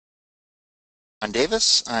I'm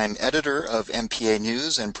Davis. I'm editor of MPA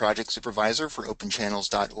News and project supervisor for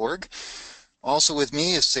openchannels.org. Also with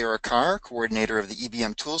me is Sarah Carr, coordinator of the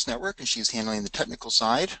EBM Tools Network, and she's handling the technical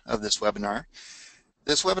side of this webinar.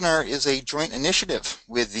 This webinar is a joint initiative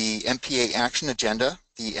with the MPA Action Agenda.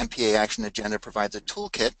 The MPA Action Agenda provides a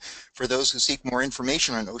toolkit for those who seek more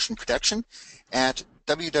information on ocean protection at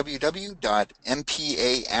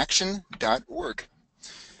www.mpaaction.org.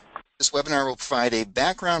 This webinar will provide a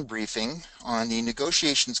background briefing on the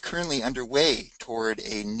negotiations currently underway toward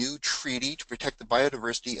a new treaty to protect the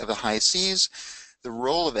biodiversity of the high seas, the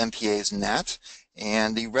role of MPAs in that,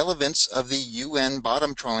 and the relevance of the UN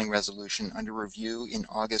bottom trawling resolution under review in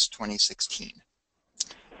August 2016.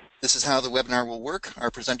 This is how the webinar will work. Our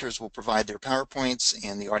presenters will provide their PowerPoints,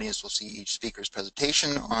 and the audience will see each speaker's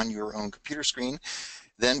presentation on your own computer screen.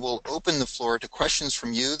 Then we'll open the floor to questions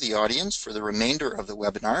from you, the audience, for the remainder of the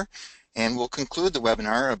webinar, and we'll conclude the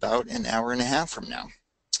webinar about an hour and a half from now.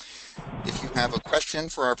 If you have a question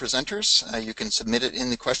for our presenters, you can submit it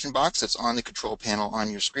in the question box that's on the control panel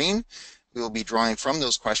on your screen. We will be drawing from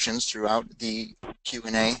those questions throughout the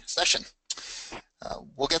Q&A session.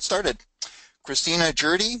 We'll get started. Christina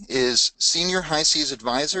Jurdy is Senior High Seas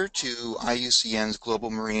Advisor to IUCN's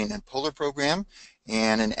Global Marine and Polar Program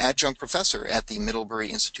and an adjunct professor at the Middlebury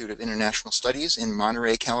Institute of International Studies in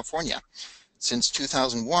Monterey, California. Since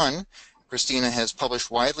 2001, Christina has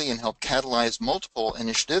published widely and helped catalyze multiple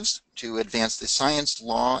initiatives to advance the science,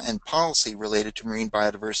 law, and policy related to marine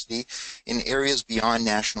biodiversity in areas beyond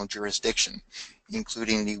national jurisdiction,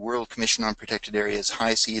 including the World Commission on Protected Areas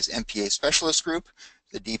High Seas MPA Specialist Group,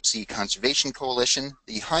 the Deep Sea Conservation Coalition,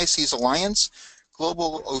 the High Seas Alliance,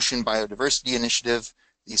 Global Ocean Biodiversity Initiative,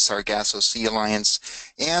 the Sargasso Sea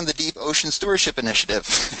Alliance, and the Deep Ocean Stewardship Initiative.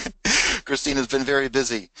 Christina's been very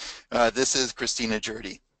busy. This is Christina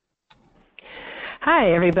Jurdy.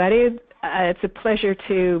 Hi, everybody. It's a pleasure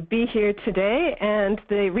to be here today, and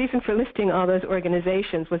the reason for listing all those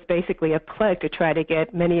organizations was basically a plug to try to get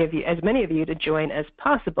as many of you to join as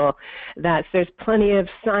possible. There's plenty of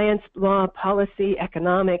science, law, policy,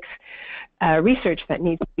 economics, research that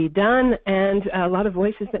needs to be done, and a lot of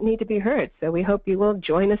voices that need to be heard. So we hope you will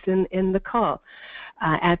join us in the call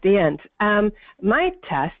at the end. My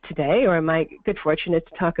task today, or my good fortune, is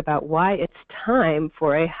to talk about why it's time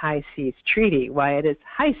for a high seas treaty, why it is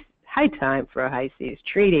high time for a high seas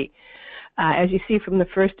treaty. As you see from the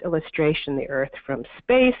first illustration, the Earth from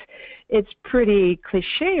space, it's pretty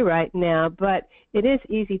cliche right now, but it is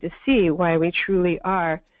easy to see why we truly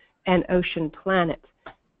are an ocean planet.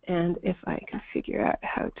 And if I can figure out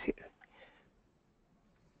how to,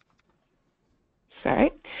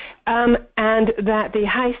 and that the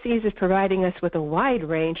high seas is providing us with a wide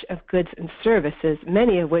range of goods and services,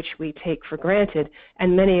 many of which we take for granted,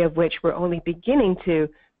 and many of which we're only beginning to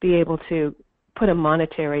be able to put a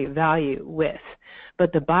monetary value with.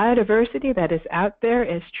 But the biodiversity that is out there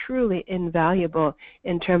is truly invaluable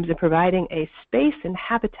in terms of providing a space and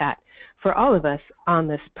habitat for all of us on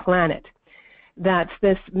this planet. That's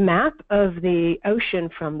this map of the ocean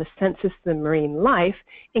from the Census of the Marine Life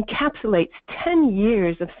encapsulates 10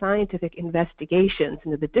 years of scientific investigations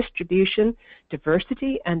into the distribution,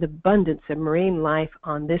 diversity, and abundance of marine life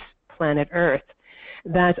on this planet Earth.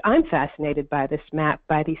 That I'm fascinated by this map,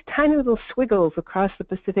 by these tiny little squiggles across the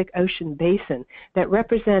Pacific Ocean basin that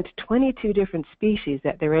represent 22 different species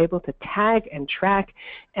that they're able to tag and track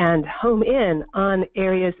and home in on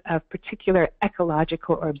areas of particular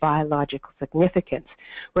ecological or biological significance.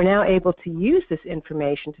 We're now able to use this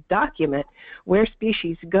information to document where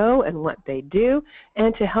species go and what they do,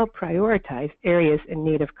 and to help prioritize areas in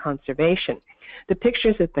need of conservation. The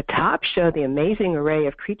pictures at the top show the amazing array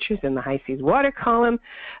of creatures in the high seas water column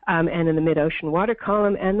and in the mid-ocean water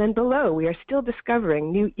column, and then below we are still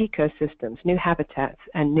discovering new ecosystems, new habitats,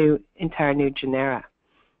 and entire new genera.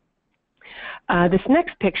 This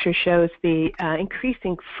next picture shows the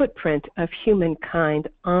increasing footprint of humankind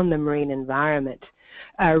on the marine environment.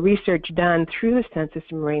 Research done through the Census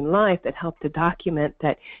of Marine Life that helped to document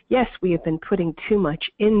that, yes, we have been putting too much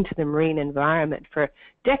into the marine environment for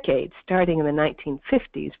decades, starting in the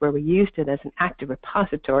 1950s, where we used it as an active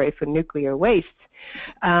repository for nuclear wastes.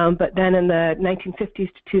 But then in the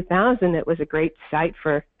 1950s to 2000, it was a great site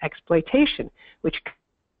for exploitation, which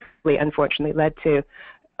unfortunately led to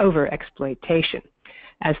overexploitation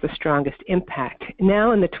as the strongest impact.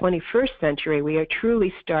 Now in the 21st century, we are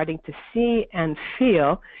truly starting to see and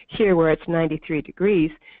feel, here where it's 93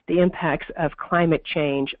 degrees, the impacts of climate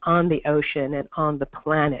change on the ocean and on the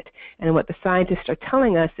planet. And what the scientists are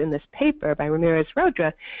telling us in this paper by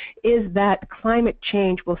Ramirez-Rodra is that climate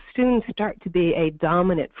change will soon start to be a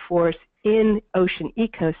dominant force in ocean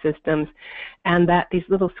ecosystems, and that these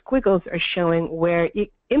little squiggles are showing where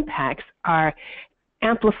impacts are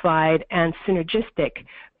amplified and synergistic,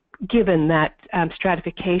 given that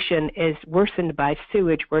stratification is worsened by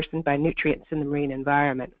sewage, worsened by nutrients in the marine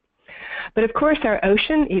environment. But of course, our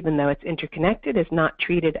ocean, even though it's interconnected, is not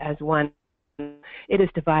treated as one. It is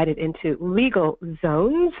divided into legal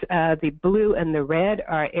zones. The blue and the red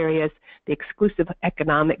are areas, the exclusive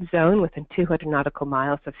economic zone within 200 nautical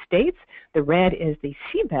miles of states. The red is the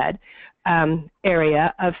seabed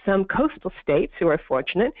area of some coastal states who are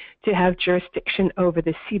fortunate to have jurisdiction over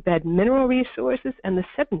the seabed mineral resources and the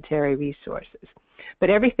sedentary resources.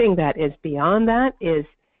 But everything that is beyond that is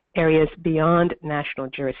areas beyond national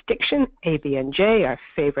jurisdiction. ABNJ, our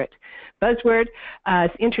favorite buzzword,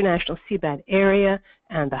 is international seabed area,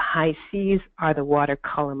 and the high seas are the water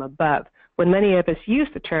column above. When many of us use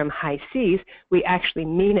the term high seas, we actually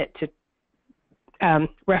mean it to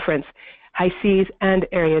reference high seas and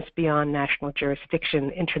areas beyond national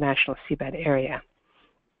jurisdiction, international seabed area.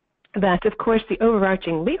 That, of course, the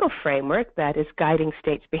overarching legal framework that is guiding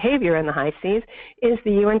states' behavior in the high seas is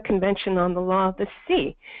the UN Convention on the Law of the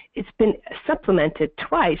Sea. It's been supplemented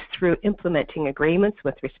twice through implementing agreements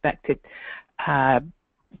with respect to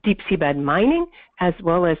deep seabed mining, as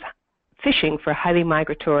well as fishing for highly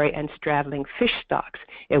migratory and straddling fish stocks.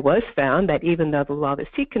 It was found that even though the Law of the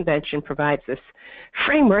Sea Convention provides this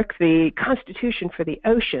framework, the Constitution for the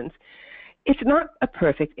oceans, it's not a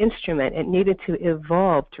perfect instrument. It needed to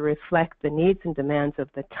evolve to reflect the needs and demands of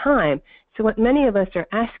the time. So what many of us are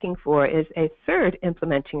asking for is a third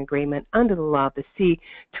implementing agreement under the Law of the Sea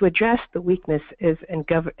to address the weaknesses and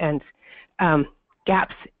gaps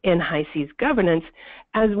in high seas governance,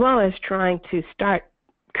 as well as trying to start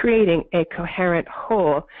creating a coherent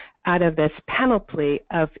whole out of this panoply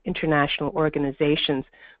of international organizations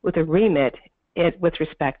with a remit with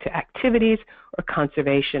respect to activities or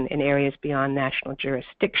conservation in areas beyond national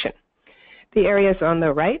jurisdiction. The areas on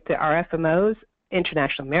the right, the RFMOs,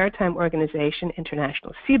 International Maritime Organization,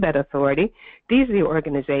 International Seabed Authority, these are the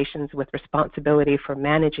organizations with responsibility for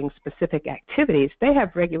managing specific activities. They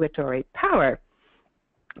have regulatory power,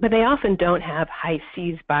 but they often don't have high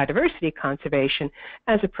seas biodiversity conservation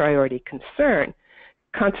as a priority concern.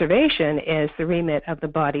 Conservation is the remit of the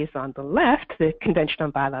bodies on the left, the Convention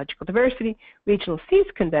on Biological Diversity, Regional Seas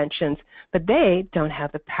Conventions, but they don't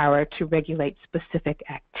have the power to regulate specific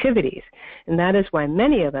activities. And that is why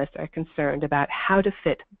many of us are concerned about how to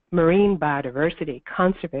fit marine biodiversity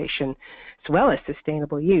conservation as well as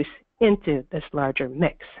sustainable use into this larger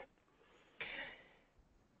mix.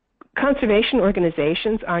 Conservation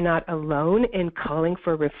organizations are not alone in calling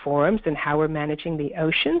for reforms in how we're managing the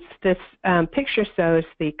oceans. This picture shows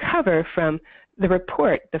the cover from the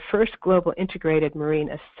report, the first Global Integrated Marine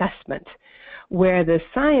Assessment, where the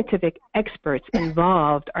scientific experts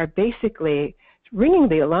involved are basically ringing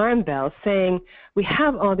the alarm bell saying we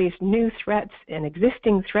have all these new threats and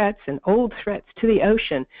existing threats and old threats to the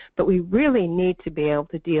ocean, but we really need to be able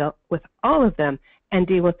to deal with all of them and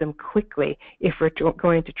deal with them quickly if we're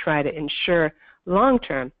going to try to ensure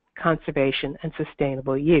long-term conservation and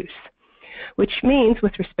sustainable use. Which means,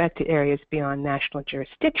 with respect to areas beyond national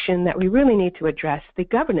jurisdiction, that we really need to address the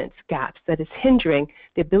governance gaps that is hindering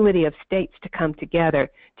the ability of states to come together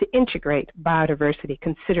to integrate biodiversity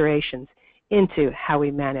considerations into how we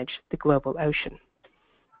manage the global ocean.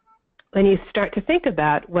 When you start to think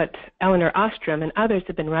about what Elinor Ostrom and others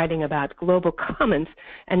have been writing about global commons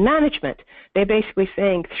and management, they're basically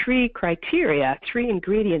saying three criteria, three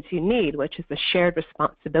ingredients you need, which is the shared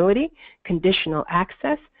responsibility, conditional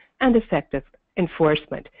access, and effective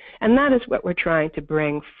enforcement. And that is what we're trying to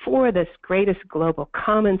bring for this greatest global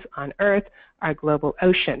commons on Earth, our global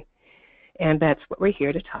ocean. And that's what we're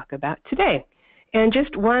here to talk about today. And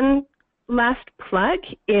just one last plug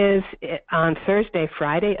is on Thursday,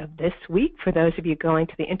 Friday of this week, for those of you going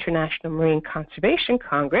to the International Marine Conservation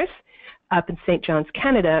Congress up in St. John's,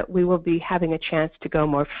 Canada, we will be having a chance to go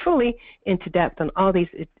more fully into depth on all these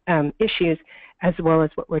issues as well as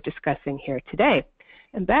what we're discussing here today.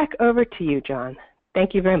 And back over to you, John.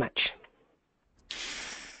 Thank you very much.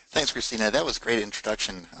 Thanks, Christina. That was a great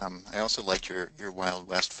introduction. I also liked your Wild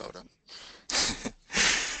West photo.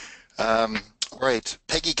 All right,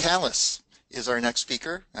 Peggy Callis is our next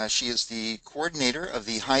speaker. She is the coordinator of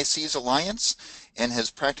the High Seas Alliance and has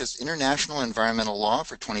practiced international environmental law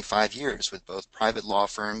for 25 years with both private law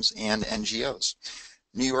firms and NGOs.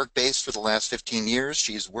 New York-based for the last 15 years,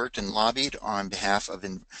 she's worked and lobbied on behalf of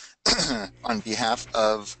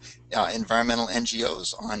environmental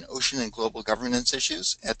NGOs on ocean and global governance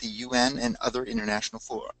issues at the UN and other international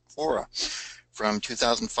fora. From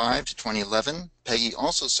 2005 to 2011, Peggy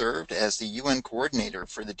also served as the UN coordinator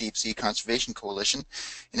for the Deep Sea Conservation Coalition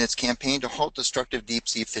in its campaign to halt destructive deep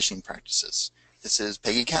sea fishing practices. This is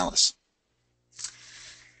Peggy Callis.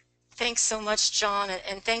 Thanks so much, John,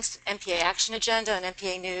 and thanks MPA Action Agenda and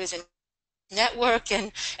MPA News and Network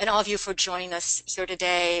and all of you for joining us here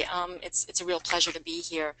today. It's a real pleasure to be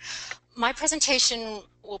here. My presentation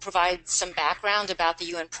will provide some background about the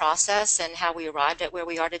UN process and how we arrived at where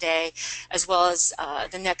we are today, as well as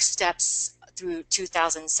the next steps through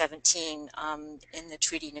 2017 in the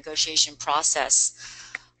treaty negotiation process.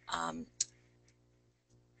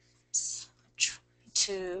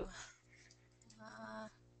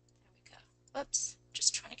 Whoops,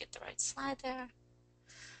 just trying to get the right slide there.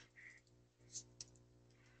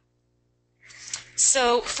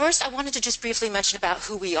 So first, I wanted to just briefly mention about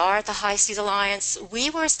who we are at the High Seas Alliance.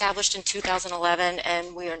 We were established in 2011,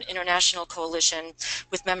 and we're an international coalition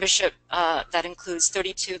with membership that includes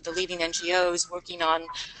 32 of the leading NGOs working on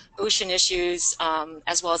ocean issues,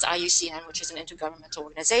 as well as IUCN, which is an intergovernmental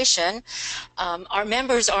organization. Our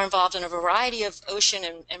members are involved in a variety of ocean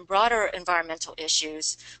and broader environmental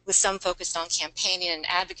issues, with some focused on campaigning and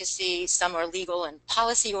advocacy, some are legal and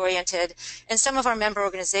policy oriented, and some of our member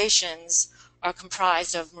organizations are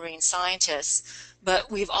comprised of marine scientists.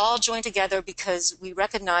 But we've all joined together because we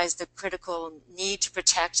recognize the critical need to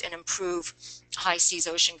protect and improve high seas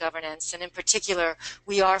ocean governance. And in particular,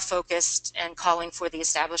 we are focused and calling for the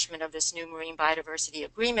establishment of this new marine biodiversity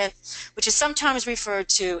agreement, which is sometimes referred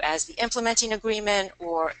to as the implementing agreement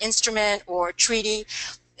or instrument or treaty.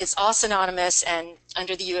 It's all synonymous, and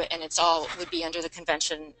under the UN, and it's all would be under the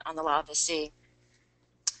Convention on the Law of the Sea.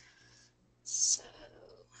 So,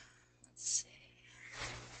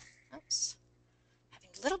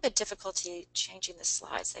 a little bit difficulty changing the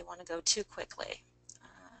slides. They want to go too quickly.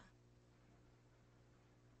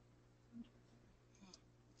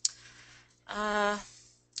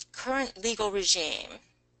 Current legal regime.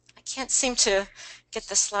 I can't seem to get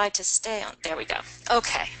the slide to stay on. There we go.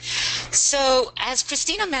 Okay. So as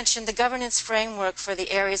Christina mentioned, the governance framework for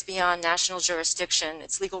the areas beyond national jurisdiction,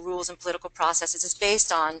 its legal rules and political processes, is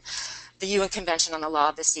based on the UN Convention on the Law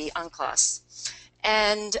of the Sea, UNCLOS.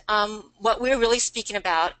 And what we're really speaking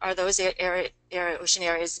about are those ocean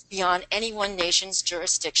areas beyond any one nation's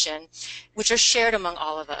jurisdiction, which are shared among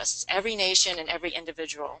all of us, every nation and every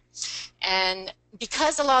individual. And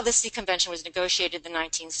because the Law of the Sea Convention was negotiated in the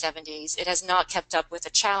 1970s, it has not kept up with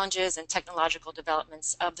the challenges and technological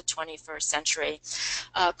developments of the 21st century.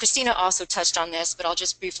 Christina also touched on this, but I'll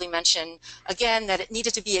just briefly mention again that it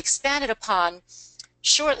needed to be expanded upon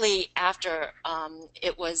shortly after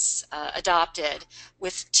it was adopted,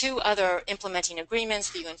 with two other implementing agreements,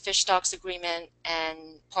 the UN Fish Stocks Agreement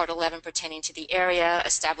and Part 11 pertaining to the area,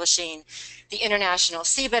 establishing the International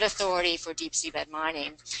Seabed Authority for deep seabed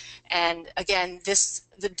mining. And again,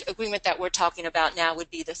 the agreement that we're talking about now would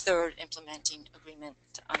be the third implementing agreement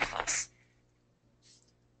to UNCLOS.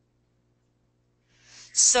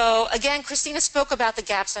 So again, Christina spoke about the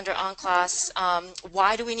gaps under UNCLOS.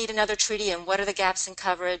 Why do we need another treaty, and what are the gaps in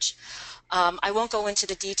coverage? I won't go into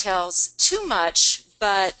the details too much,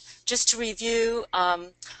 but just to review,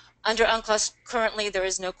 under UNCLOS currently there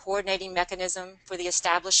is no coordinating mechanism for the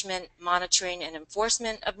establishment, monitoring, and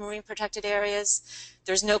enforcement of marine protected areas.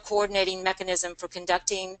 There's no coordinating mechanism for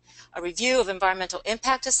conducting a review of environmental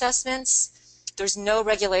impact assessments. There's no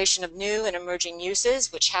regulation of new and emerging uses,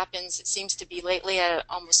 which happens, it seems to be lately, at an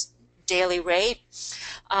almost daily rate.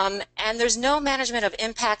 And there's no management of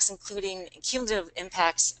impacts, including cumulative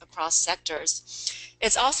impacts across sectors.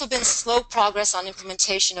 It's also been slow progress on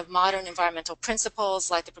implementation of modern environmental principles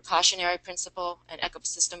like the precautionary principle and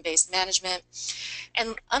ecosystem-based management.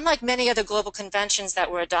 And unlike many other global conventions that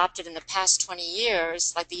were adopted in the past 20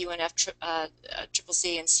 years, like the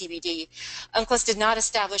UNFCCC and CBD, UNCLOS did not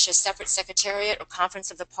establish a separate secretariat or conference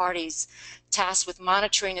of the parties tasked with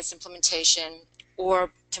monitoring its implementation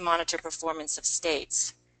or to monitor performance of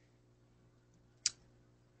states.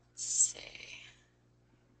 Let's see.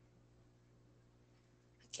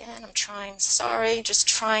 Again, I'm trying, sorry, just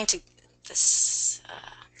trying to,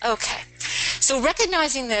 okay. So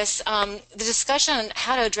recognizing this, the discussion on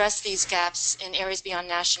how to address these gaps in areas beyond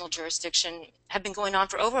national jurisdiction have been going on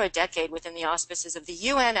for over a decade within the auspices of the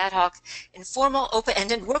UN Ad Hoc Informal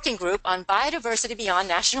Open-Ended Working Group on Biodiversity Beyond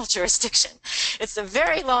National Jurisdiction. It's a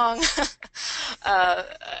very long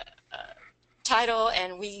title,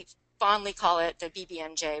 and we fondly call it the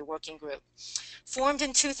BBNJ Working Group. Formed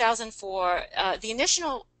in 2004, the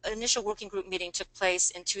initial working group meeting took place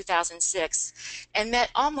in 2006 and met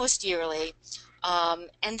almost yearly.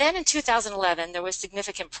 And then in 2011, there was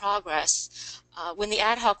significant progress when the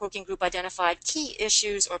ad hoc working group identified key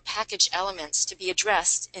issues or package elements to be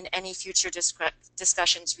addressed in any future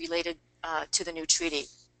discussions related to the new treaty.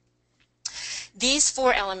 These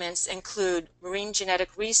 4 elements include marine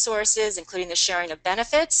genetic resources, including the sharing of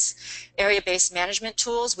benefits, area-based management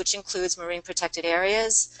tools, which includes marine protected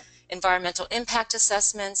areas, environmental impact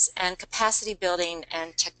assessments, and capacity building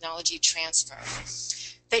and technology transfer.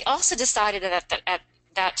 They also decided at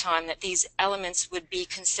that time that these elements would be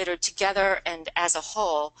considered together and as a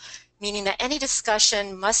whole, meaning that any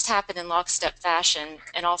discussion must happen in lockstep fashion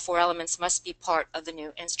and all 4 elements must be part of the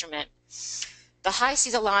new instrument. The High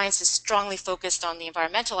Seas Alliance is strongly focused on the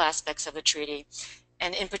environmental aspects of the treaty,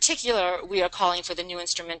 and in particular, we are calling for the new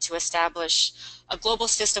instrument to establish a global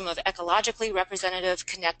system of ecologically representative,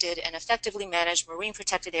 connected, and effectively managed marine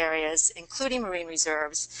protected areas, including marine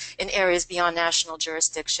reserves, in areas beyond national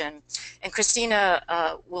jurisdiction. And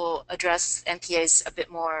Christina will address MPAs a bit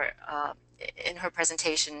more in her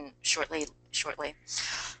presentation shortly.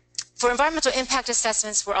 For environmental impact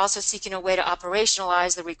assessments, we're also seeking a way to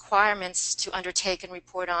operationalize the requirements to undertake and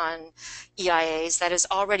report on EIAs that is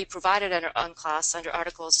already provided under UNCLOS under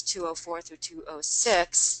Articles 204 through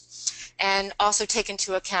 206, and also take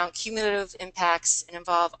into account cumulative impacts and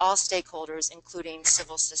involve all stakeholders, including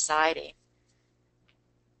civil society.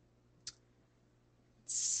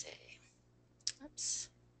 Let's see. Oops.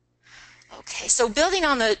 Okay, so building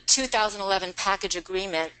on the 2011 package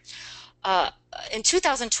agreement, in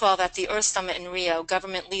 2012 at the Earth Summit in Rio,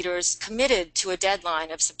 government leaders committed to a deadline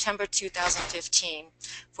of September 2015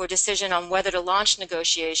 for a decision on whether to launch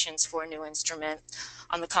negotiations for a new instrument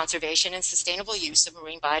on the conservation and sustainable use of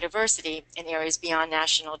marine biodiversity in areas beyond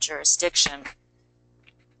national jurisdiction.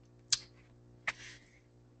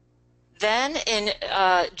 Then in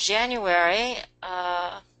January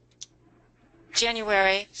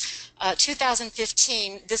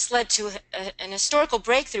 2015, this led to an historical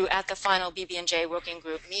breakthrough at the final BB&J Working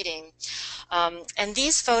Group meeting. And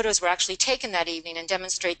these photos were actually taken that evening and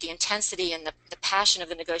demonstrate the intensity and the passion of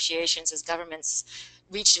the negotiations as governments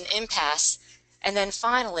reached an impasse. And then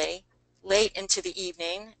finally, late into the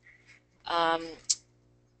evening,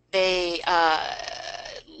 they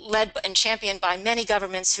led and championed by many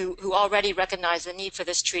governments who already recognized the need for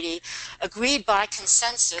this treaty, agreed by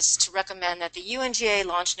consensus to recommend that the UNGA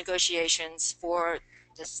launch negotiations for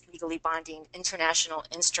this legally binding international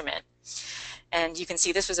instrument. And you can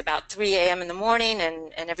see this was about 3 a.m. in the morning,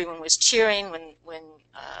 and everyone was cheering when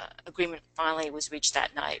agreement finally was reached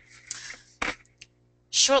that night.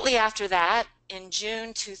 Shortly after that, in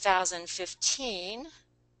June 2015,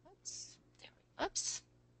 oops.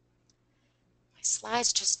 My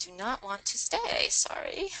slides just do not want to stay,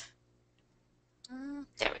 sorry.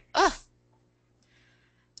 There we go. Oh.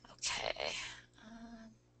 Okay.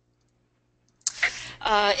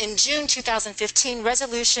 In June 2015,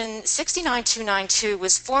 Resolution 69292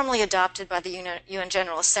 was formally adopted by the UN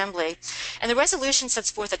General Assembly, and the resolution sets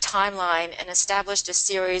forth a timeline and established a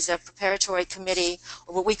series of preparatory committee,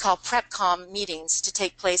 or what we call PrepCom meetings, to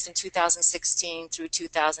take place in 2016 through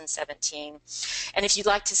 2017. And if you'd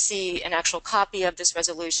like to see an actual copy of this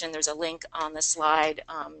resolution, there's a link on the slide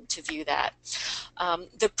to view that.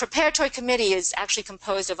 The preparatory committee is actually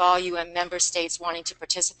composed of all UN member states wanting to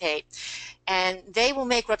participate, and they will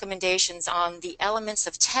make recommendations on the elements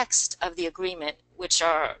of text of the agreement which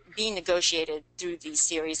are being negotiated through these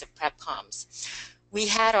series of PrepComs. We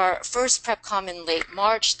had our first PrepCom in late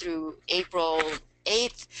March through April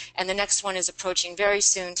 8th, and the next one is approaching very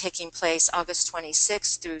soon, taking place August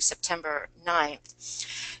 26th through September 9th.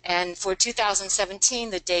 And for 2017,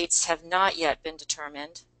 the dates have not yet been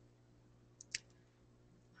determined.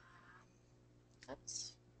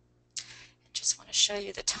 Oops. I just want to show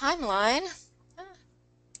you the timeline.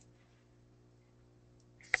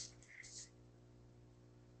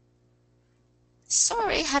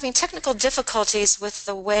 Sorry, having technical difficulties with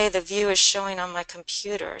the way the view is showing on my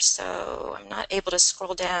computer, so I'm not able to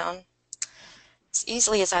scroll down as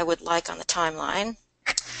easily as I would like on the timeline.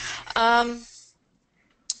 I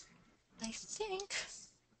think.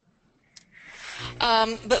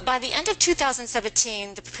 But by the end of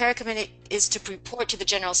 2017, the Prepare Committee is to report to the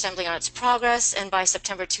General Assembly on its progress, and by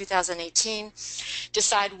September 2018,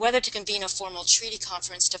 decide whether to convene a formal treaty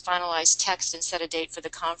conference to finalize text and set a date for the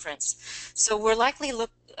conference. So we're likely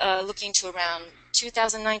looking to around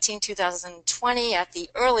 2019, 2020 at the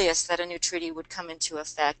earliest that a new treaty would come into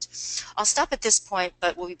effect. I'll stop at this point,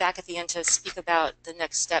 but we'll be back at the end to speak about the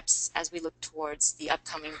next steps as we look towards the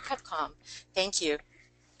upcoming PrepCom. Thank you.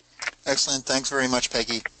 Excellent. Thanks very much,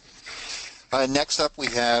 Peggy. Next up, we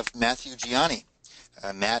have Matthew Gianni.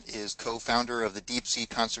 Matt is co-founder of the Deep Sea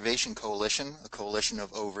Conservation Coalition, a coalition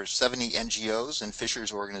of over 70 NGOs and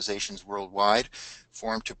fishers organizations worldwide,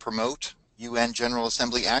 formed to promote UN General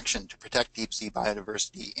Assembly action to protect deep sea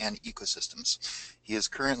biodiversity and ecosystems. He is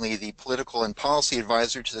currently the political and policy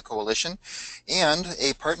advisor to the coalition and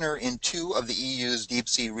a partner in 2 of the EU's deep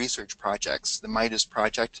sea research projects, the MIDAS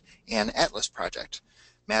project and Atlas project.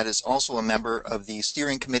 Matt is also a member of the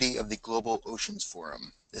steering committee of the Global Oceans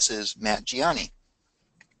Forum. This is Matt Gianni.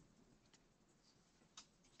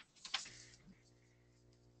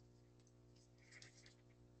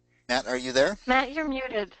 Matt, are you there? Matt, you're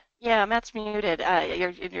muted. Yeah, Matt's muted.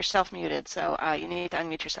 You're self-muted, so you need to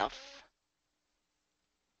unmute yourself.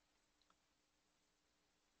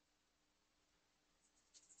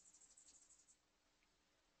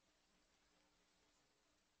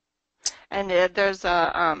 And there's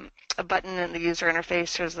a button in the user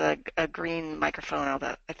interface. There's a green microphone,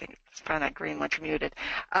 although I think it's probably not green once you're muted,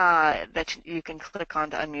 that you can click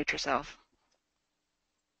on to unmute yourself.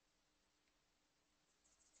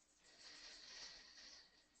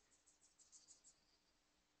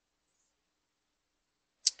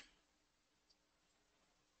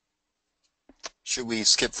 Should we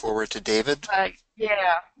skip forward to David?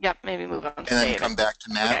 Yeah, yep, maybe move on to and then David. Come back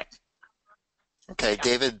to Matt? Okay, yeah.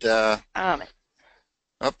 David, oh,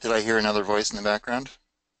 did I hear another voice in the background?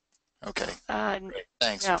 Okay, great.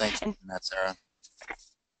 Thanks, no. Thanks for that, Sarah.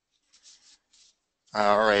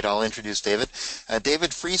 All right, I'll introduce David.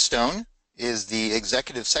 David Freestone is the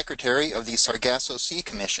Executive Secretary of the Sargasso Sea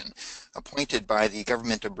Commission, appointed by the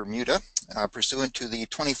Government of Bermuda, pursuant to the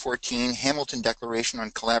 2014 Hamilton Declaration on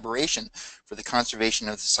Collaboration for the Conservation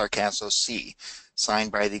of the Sargasso Sea,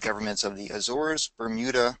 signed by the governments of the Azores,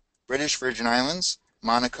 Bermuda, British Virgin Islands,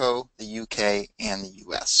 Monaco, the UK, and the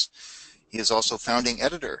US. He is also founding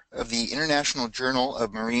editor of the International Journal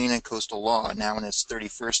of Marine and Coastal Law, now in its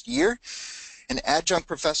 31st year, an adjunct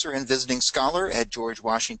professor and visiting scholar at George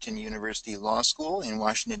Washington University Law School in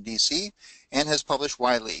Washington, D.C., and has published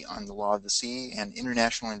widely on the law of the sea and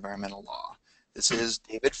international environmental law. This is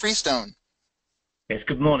David Freestone. Yes,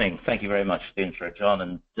 good morning. Thank you very much for the intro, John,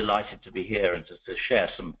 and delighted to be here and to share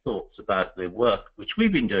some thoughts about the work which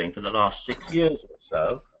we've been doing for the last 6 years or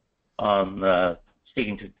so on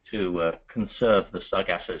seeking to conserve the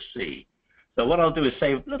Sargasso Sea. So what I'll do is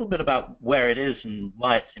say a little bit about where it is and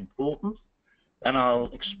why it's important. Then I'll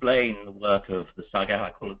explain the work of the Sargasso, I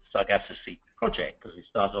call it the Sargasso Sea Project, because we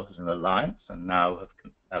started off as an alliance and now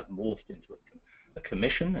have morphed into a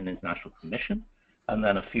commission, an international commission, and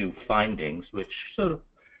then a few findings which sort of,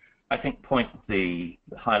 I think,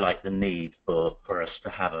 highlight the need for us to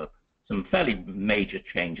have some fairly major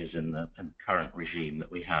changes in the current regime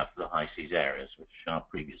that we have for the high seas areas, which our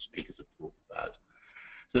previous speakers have talked about.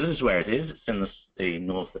 So this is where it is. It's in the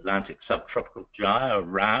North Atlantic subtropical gyre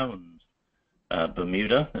around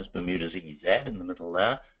Bermuda. There's Bermuda's EZ in the middle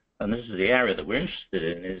there, and this is the area that we're interested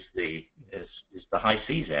in is the high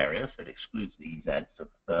seas area, so it excludes the EZs of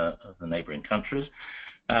the neighbouring countries.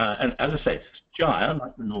 And as I say, it's gyre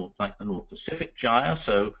like the North Pacific gyre.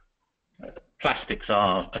 So plastics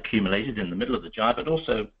are accumulated in the middle of the gyre, but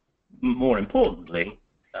also, more importantly,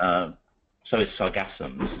 so is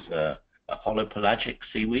sargassum. This is a holopelagic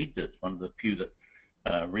seaweed that's one of the few that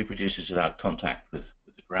reproduces without contact with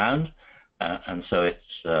the ground. And so it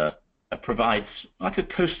provides like a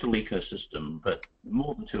coastal ecosystem, but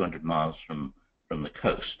more than 200 miles from the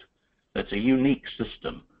coast. So it's a unique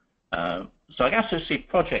system. Sargasso Sea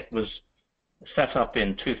Project was set up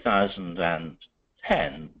in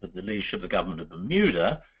 2010 with the leadership of the government of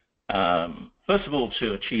Bermuda, first of all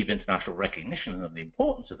to achieve international recognition of the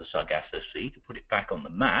importance of the Sargasso Sea, to put it back on the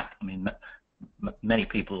map. I mean, most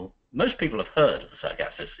people have heard of the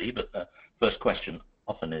Sargasso Sea, but the first question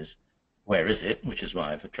often is, where is it? Which is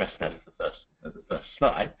why I've addressed that as the first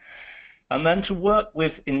slide. And then to work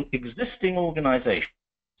with existing organizations,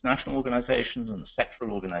 national organizations and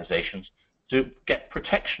sectoral organizations, to get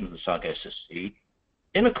protection of the Sargasso Sea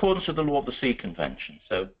in accordance with the Law of the Sea Convention.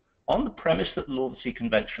 So on the premise that the Law of the Sea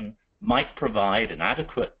Convention might provide an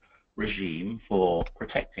adequate regime for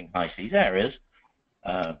protecting high seas areas,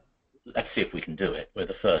 let's see if we can do it. We're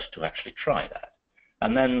the first to actually try that.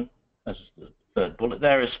 And then, as the third bullet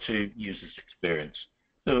there, is to use this experience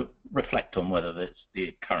to reflect on whether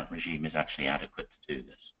the current regime is actually adequate to do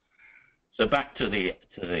this. So back to the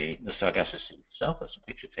Sargasso Sea itself. That's a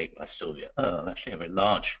picture taken by Sylvia Earle, actually a very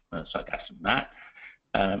large sargassum mat.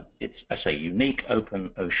 It's, I say, unique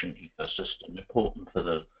open ocean ecosystem, important for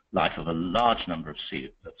the life of a large number of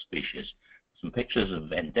species. Some pictures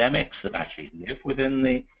of endemics that actually live within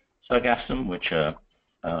the sargassum, which are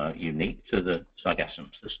unique to the sargassum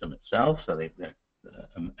system itself. So they're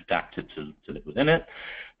adapted to live within it.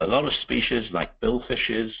 A lot of species like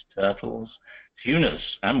billfishes, turtles, tunas,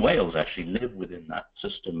 and whales actually live within that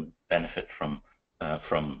system, benefit from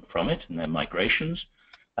it in their migrations.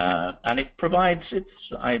 And it provides,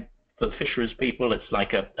 for the fisheries people, it's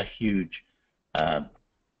like a huge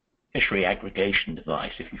fishery aggregation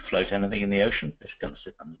device. If you float anything in the ocean, fish can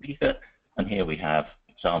sit underneath it. And here we have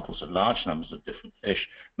examples of large numbers of different fish,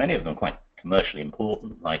 many of them quite commercially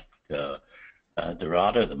important, like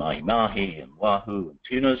dorado, the mahi-mahi, and wahoo, and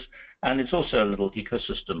tunas. And it's also a little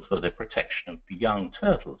ecosystem for the protection of young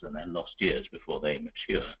turtles in their lost years before they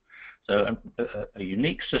mature. So a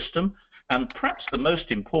unique system, and perhaps the most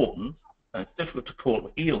important, it's difficult to call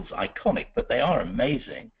eels iconic, but they are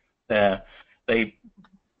amazing. They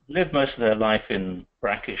live most of their life in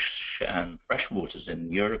brackish and fresh waters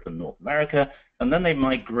in Europe and North America, and then they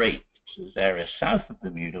migrate to this area south of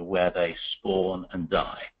Bermuda where they spawn and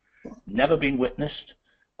die. Never been witnessed.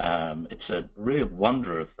 It's a real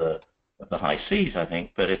wonder of the high seas, I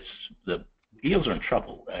think, but the eels are in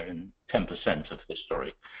trouble. They're in 10% of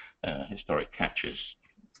historic catches.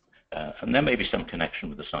 And there may be some connection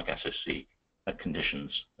with the Sargasso Sea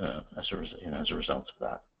conditions as a result of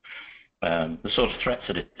that. The sort of threats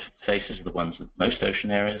that it faces are the ones that most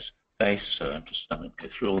ocean areas face. So I'm just not going to go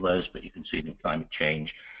through all those, but you can see in climate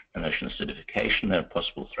change and ocean acidification, there are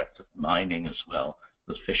possible threats of mining as well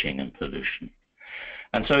as fishing and pollution.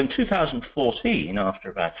 And so in 2014, after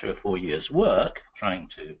about 3 or 4 years' work, trying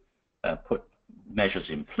to put measures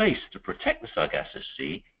in place to protect the Sargasso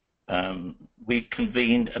Sea, we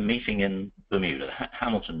convened a meeting in Bermuda, the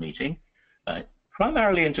Hamilton meeting,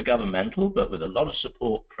 primarily intergovernmental, but with a lot of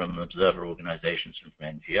support from observer organizations and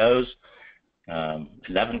from NGOs,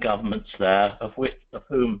 11 governments there, of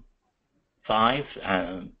whom 5,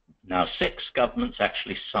 and now 6 governments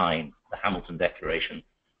actually signed the Hamilton Declaration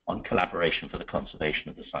on collaboration for the conservation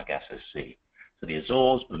of the Sargasso Sea. So the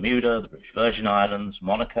Azores, Bermuda, the British Virgin Islands,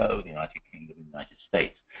 Monaco, the United Kingdom, the United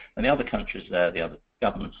States, and the other countries there, the other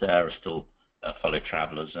governments there are still fellow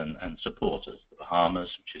travelers and supporters. The Bahamas,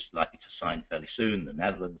 which is likely to sign fairly soon, the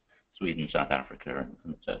Netherlands, Sweden, South Africa,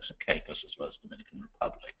 and the Turks and Caicos, as well as Dominican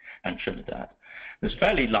Republic and Trinidad. There's a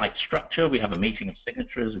fairly light structure. We have a meeting of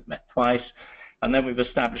signatories. We've met twice. And then we've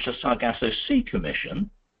established a Sargasso Sea Commission.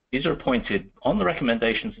 These are appointed on the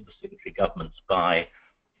recommendations of the signatory governments by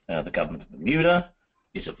the government of Bermuda.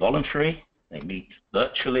 These are voluntary. They meet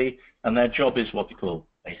virtually. And their job is what we call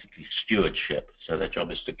basically stewardship. So their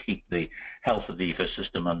job is to keep the health of the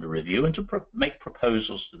ecosystem under review and to make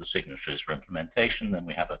proposals to the signatories for implementation. Then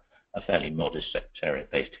we have a fairly modest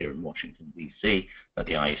secretariat based here in Washington, D.C. at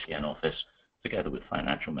the IUCN office, together with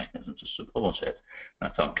financial mechanisms to support it.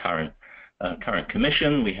 That's our current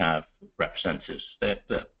commission. We have representatives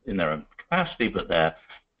in their own capacity, but they're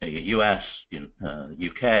US,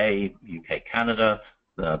 UK, Canada,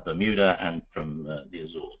 Bermuda, and from the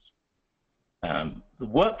Azores. The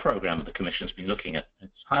work program of the Commission has been looking at,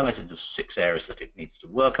 it's highlighted the 6 areas that it needs to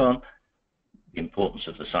work on: the importance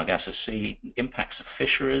of the Sargasso Sea, impacts of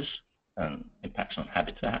fisheries, and impacts on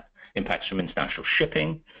habitat, impacts from international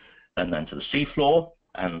shipping, and then to the seafloor,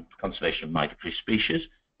 and conservation of migratory species,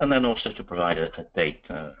 and then also to provide a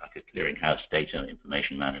data, like a clearinghouse data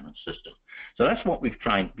information management system. So that's what we've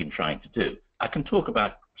been trying to do. I can talk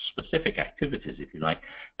about specific activities, if you like,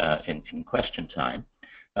 in question time.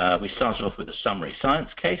 We started off with a summary science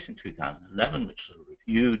case in 2011, which sort of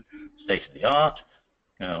reviewed state of the art.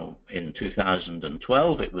 In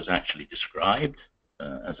 2012, it was actually described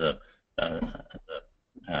as an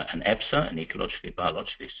EBSA, an ecologically,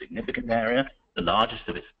 biologically significant area, the largest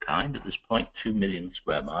of its kind at this point, 2 million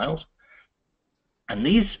square miles. And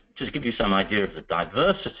these, just give you some idea of the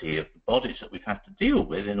diversity of the bodies that we've had to deal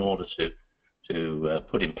with in order to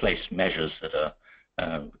put in place measures that are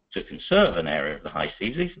to conserve an area of the high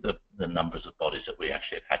seas. These are the numbers of bodies that we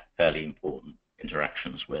actually have had fairly important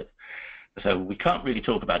interactions with. So we can't really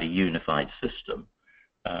talk about a unified system.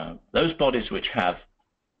 Those bodies which have,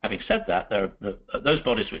 having said that, those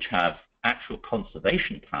bodies which have actual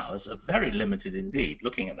conservation powers are very limited indeed.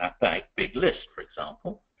 Looking at that big list, for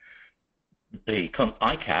example, the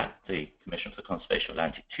ICAT, the Commission for the Conservation of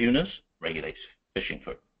Atlantic Tunas, regulates fishing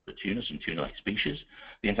for tunas and tuna-like species.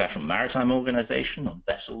 The International Maritime Organization on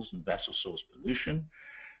vessels and vessel source pollution.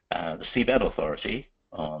 The Seabed Authority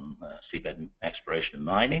on seabed exploration and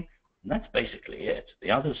mining. And that's basically it.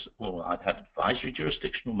 The others, well, I've had advisory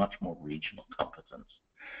jurisdiction or much more regional competence.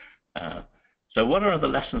 So what are the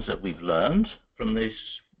lessons that we've learned from these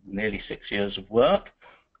nearly 6 years of work?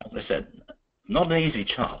 As I said, not an easy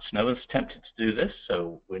task. No one's attempted to do this,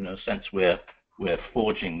 so in a sense we're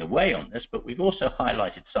forging the way on this, but we've also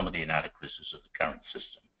highlighted some of the inadequacies of the current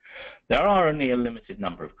system. There are only a limited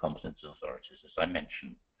number of competent authorities, as I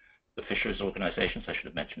mentioned. The fisheries organizations, I should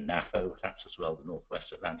have mentioned NAFO, perhaps as well, the Northwest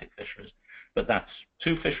Atlantic Fisheries, but that's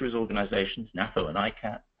two fisheries organizations, NAFO and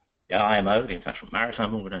ICAT, the IMO, the International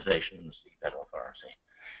Maritime Organization, and the Seabed Authority.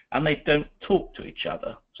 And they don't talk to each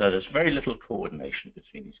other, so there's very little coordination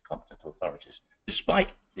between these competent authorities, despite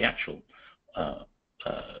the actual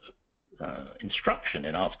instruction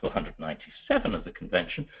in Article 197 of the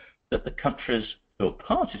Convention that the countries who are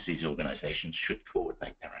parties to these organizations should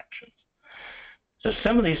coordinate their actions. So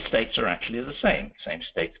some of these states are actually the same. The same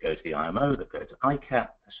states go to the IMO, that go to ICAT,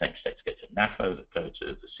 the same states go to NAFO, that go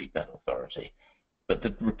to the Seabed Authority. But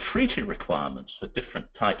the treaty requirements for different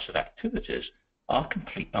types of activities are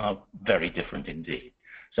very different indeed.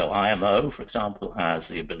 So IMO, for example, has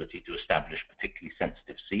the ability to establish particularly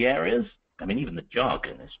sensitive sea areas. I mean, even the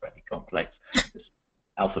jargon is very complex, this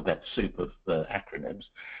alphabet soup of acronyms.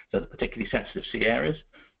 So the particularly sensitive sea areas.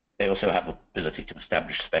 They also have the ability to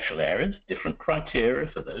establish special areas, different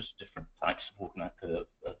criteria for those different types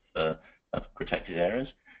of protected areas.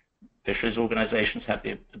 Fisheries organizations have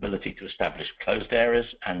the ability to establish closed areas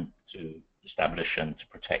and to establish and to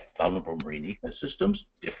protect vulnerable marine ecosystems,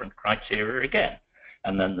 different criteria again.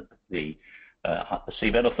 And then the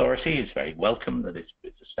Seabed Authority is very welcome that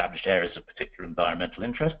it's established areas of particular environmental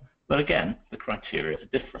interest, but again, the criteria are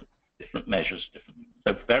different measures, different.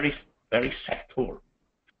 So very, very sectoral.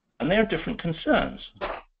 And there are different concerns.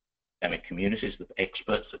 Academic communities, the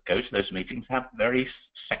experts that go to those meetings have very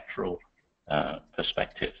sectoral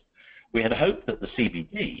perspectives. We had hoped that the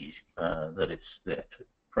CBD, that it's the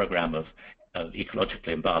program of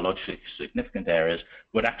ecologically and biologically significant areas,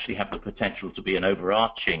 would actually have the potential to be an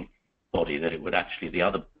overarching body, that it would actually, the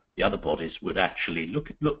other bodies would actually look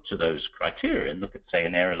to those criteria and look at, say,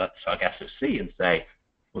 an area like the Sargasso Sea and say,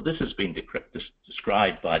 well, this has been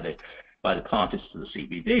described by the parties to the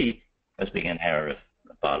CBD as being an area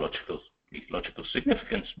of ecological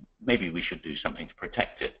significance. Maybe we should do something to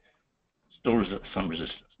protect it. Still some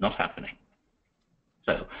resistance, not happening.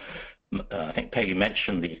 So I think Peggy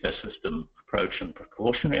mentioned the ecosystem approach and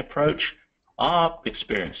precautionary approach. Our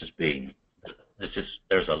experience has been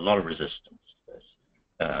there's a lot of resistance.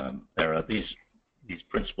 There are these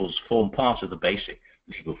principles form part of the basic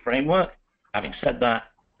legal framework. Having said that,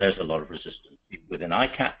 there's a lot of resistance. Within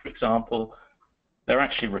ICAT, for example, they're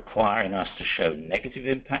actually requiring us to show negative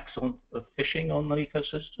impacts of fishing on the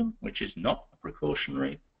ecosystem, which is not a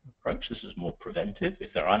precautionary approach. This is more preventive.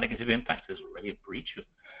 If there are negative impacts, there's already a breach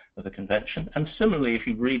of the convention. And similarly, if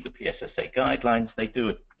you read the PSSA guidelines, they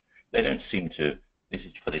don't seem to, this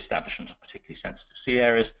is for the establishment of particularly sensitive sea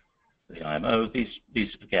areas, the IMO,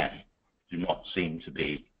 these again do not seem to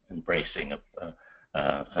be embracing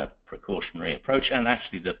a precautionary approach, and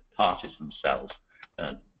actually the parties themselves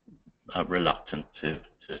are reluctant to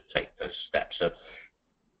take those steps. So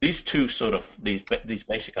these these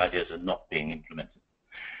basic ideas are not being implemented.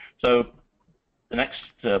 So the next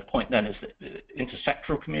point then is that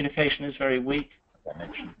intersectoral communication is very weak. As I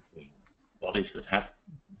mentioned, between bodies that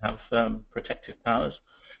have protective powers,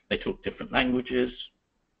 they talk different languages,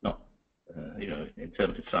 not in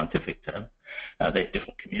terms of scientific terms. They have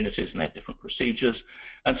different communities and they have different procedures.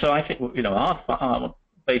 And so I think our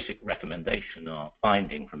basic recommendation, our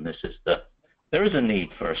finding from this is that there is a need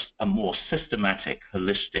for a more systematic,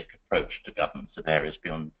 holistic approach to governance of areas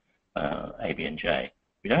beyond AB&J.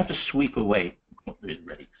 We don't have to sweep away what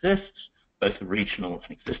already exists. Both the regional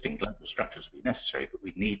and existing global structures will be necessary, but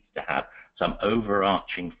we need to have some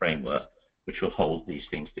overarching framework which will hold these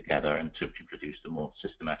things together and to produce a more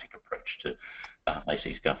systematic approach to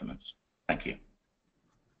IC's governance. Thank you.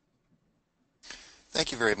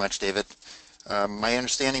 Thank you very much, David. My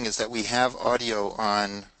understanding is that we have audio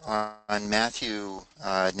on Matthew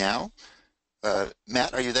now.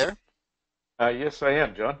 Matt, are you there? Yes, I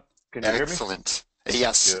am, John. Can you hear me? Excellent.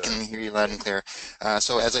 Yes, Good. can hear you loud and clear.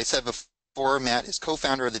 So as I said before, Matt is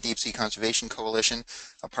co-founder of the Deep Sea Conservation Coalition,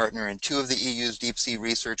 a partner in 2 of the EU's deep sea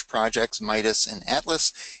research projects, Midas and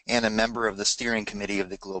Atlas, and a member of the steering committee of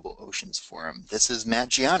the Global Oceans Forum. This is Matt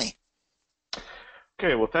Gianni.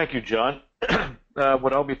 Okay, well, thank you, John.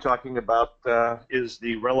 What I'll be talking about is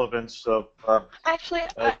the relevance of... Actually,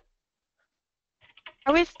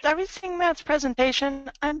 are we seeing Matt's presentation?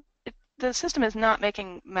 The system is not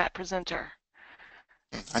making Matt presenter.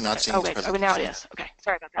 I'm not seeing Oh, his wait. Oh, presentation. now it is. Okay,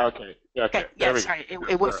 sorry about that. Okay, okay. Yeah, sorry.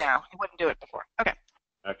 It would now. It wouldn't do it before. Okay.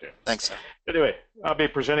 Okay. Thanks, sir. Anyway, I'll be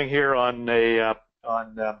presenting here on a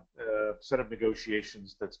set of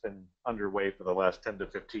negotiations that's been underway for the last 10 to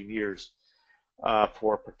 15 years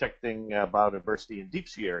for protecting biodiversity in deep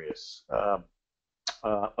sea areas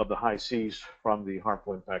of the high seas from the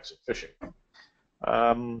harmful impacts of fishing.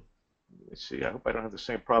 Let's see, I hope I don't have the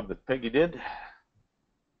same problem that Peggy did.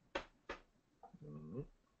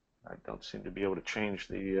 I don't seem to be able to change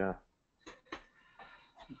the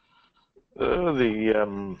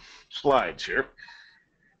slides here.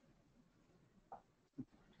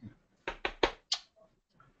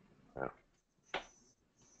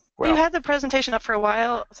 Well, you had the presentation up for a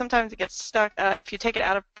while. Sometimes it gets stuck. If you take it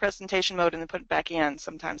out of presentation mode and then put it back in,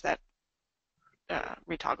 sometimes that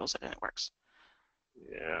retoggles it and it works.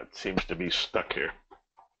 Yeah, it seems to be stuck here.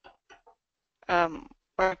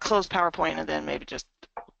 Or close PowerPoint and then maybe just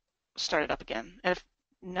start it up again. And if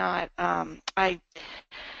not, I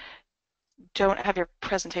don't have your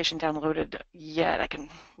presentation downloaded yet. I can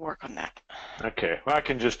work on that. Okay, well, I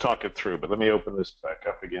can just talk it through, but let me open this back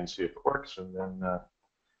up again, see if it works, and then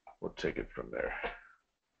we'll take it from there.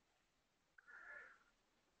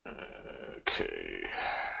 Okay.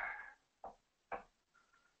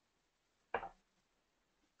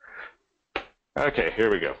 Okay, here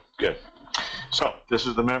we go. Good. So this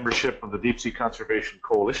is the membership of the Deep Sea Conservation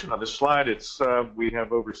Coalition. On this slide, we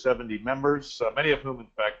have over 70 members, many of whom, in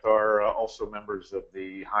fact, are also members of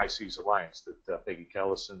the High Seas Alliance that Peggy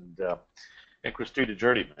Callis and Christina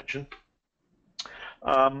Jurdy mentioned.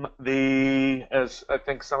 As I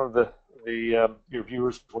think some of your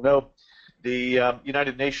viewers will know, the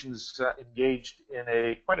United Nations engaged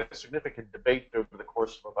in quite a significant debate over the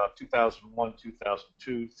course of about 2001,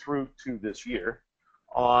 2002 through to this year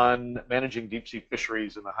on managing deep sea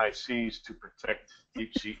fisheries in the high seas to protect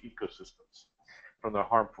deep sea ecosystems from the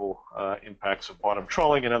harmful impacts of bottom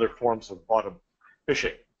trawling and other forms of bottom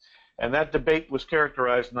fishing. And that debate was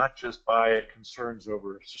characterized not just by concerns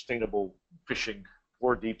over sustainable fishing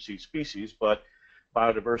for deep sea species, but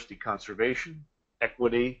biodiversity conservation,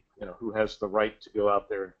 equity, who has the right to go out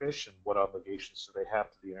there and fish and what obligations do they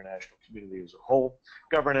have to the international community as a whole,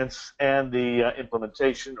 governance, and the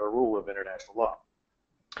implementation or rule of international law.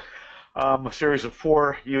 A series of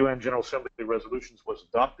 4 UN General Assembly resolutions was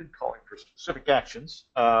adopted calling for specific actions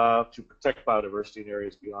to protect biodiversity in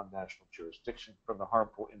areas beyond national jurisdiction from the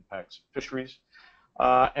harmful impacts of fisheries.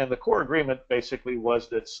 And the core agreement basically was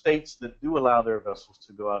that states that do allow their vessels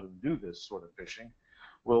to go out and do this sort of fishing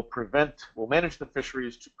will manage the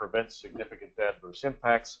fisheries to prevent significant adverse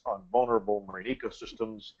impacts on vulnerable marine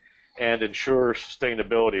ecosystems and ensure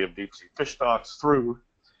sustainability of deep sea fish stocks through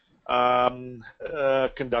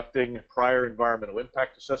conducting prior environmental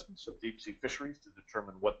impact assessments of deep sea fisheries to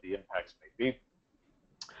determine what the impacts may be.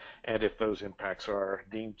 And if those impacts are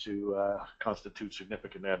deemed to constitute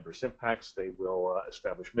significant adverse impacts, they will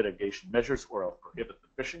establish mitigation measures or else prohibit the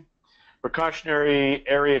fishing. Precautionary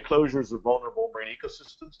area closures of vulnerable marine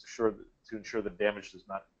ecosystems to ensure that damage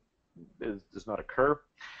does not occur.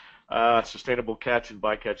 Sustainable catch and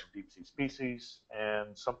bycatch of deep sea species,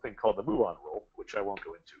 and something called the MUON rule, which I won't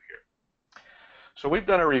go into here. So we've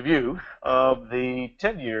done a review of the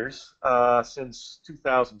 10 years since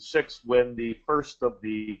 2006 when the first of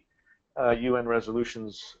the UN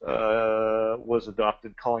resolutions was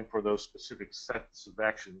adopted calling for those specific set of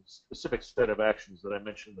actions that I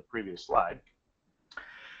mentioned in the previous slide.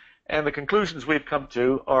 And the conclusions we've come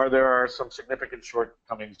to are there are some significant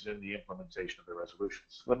shortcomings in the implementation of the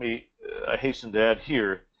resolutions. Let me hasten to add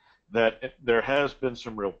here that there has been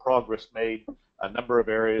some real progress made. A number of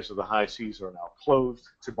areas of the high seas are now closed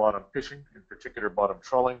to bottom fishing, in particular bottom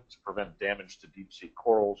trawling, to prevent damage to deep sea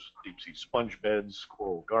corals, deep sea sponge beds,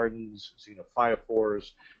 coral gardens,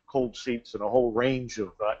 xenophyophores, cold seeps, and a whole range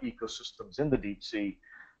of ecosystems in the deep sea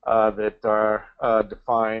that are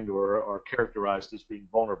defined or are characterized as being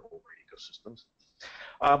vulnerable ecosystems.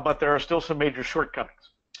 But there are still some major shortcomings.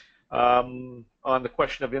 On the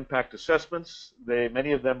question of impact assessments,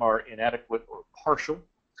 many of them are inadequate or partial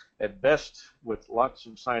at best, with lots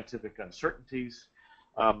of scientific uncertainties.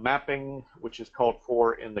 Mapping, which is called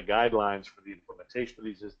for in the guidelines for the implementation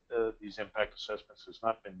of these impact assessments, has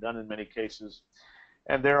not been done in many cases.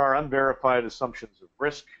 And there are unverified assumptions of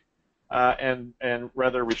risk and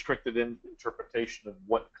rather restricted interpretation of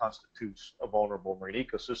what constitutes a vulnerable marine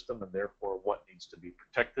ecosystem and therefore what needs to be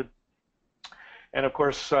protected. And of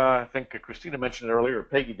course, I think Christina mentioned it earlier, or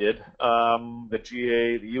Peggy did,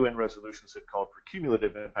 the UN resolutions had called for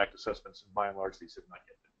cumulative impact assessments, and by and large, these have not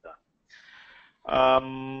yet been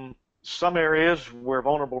done. Some areas where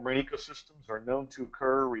vulnerable marine ecosystems are known to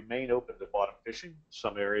occur remain open to bottom fishing.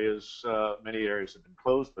 Some areas, many areas have been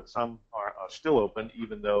closed, but some are still open,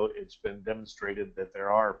 even though it's been demonstrated that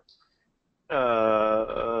there are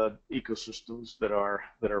ecosystems that are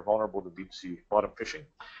vulnerable to deep sea bottom fishing.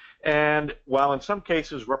 And while in some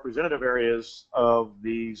cases representative areas of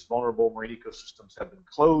these vulnerable marine ecosystems have been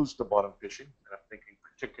closed to bottom fishing, and I'm thinking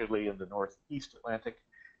particularly in the Northeast Atlantic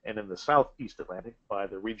and in the southeast Atlantic by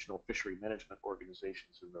the regional fishery management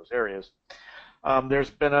organizations in those areas, there's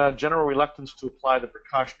been a general reluctance to apply the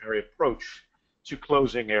precautionary approach to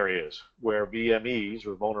closing areas where VMEs,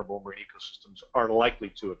 or vulnerable marine ecosystems, are likely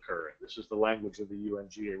to occur. This is the language of the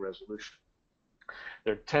UNGA resolution.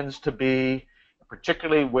 There tends to be,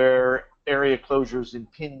 particularly where area closures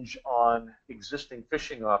impinge on existing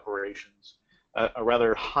fishing operations, a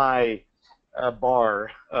rather high bar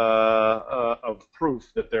of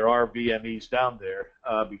proof that there are VMEs down there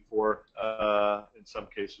before, in some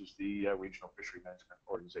cases, the regional fishery management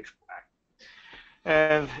organization will act.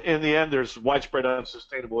 And in the end, there's widespread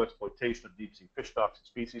unsustainable exploitation of deep-sea fish stocks and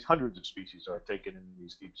species. Hundreds of species are taken in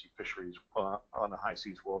these deep-sea fisheries on the high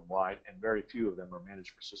seas worldwide, and very few of them are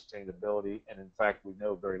managed for sustainability. And in fact, we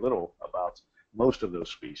know very little about most of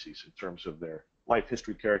those species in terms of their life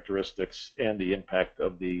history characteristics and the impact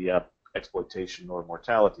of the exploitation or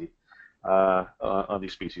mortality on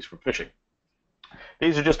these species from fishing.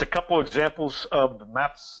 These are just a couple examples of the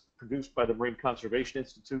maps produced by the Marine Conservation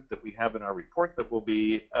Institute that we have in our report that we'll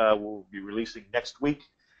be releasing next week,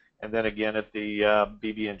 and then again at the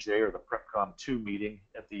BBNJ, or the PrepCom 2 meeting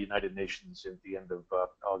at the United Nations at the end of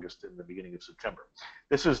August and the beginning of September.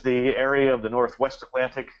 This is the area of the Northwest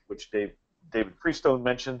Atlantic, which David Freestone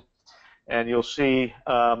mentioned, and you'll see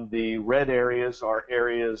the red areas are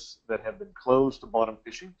areas that have been closed to bottom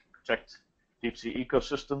fishing to protect deep sea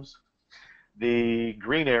ecosystems. The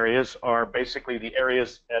green areas are basically the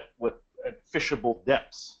areas at fishable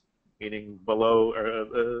depths, meaning below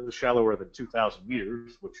or shallower than 2,000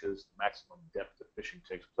 meters, which is the maximum depth that fishing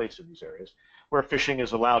takes place in these areas, where fishing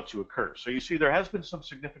is allowed to occur. So you see there has been some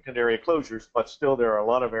significant area closures, but still there are a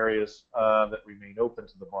lot of areas that remain open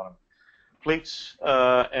to the bottom fleets,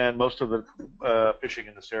 and most of the fishing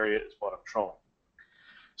in this area is bottom trawling.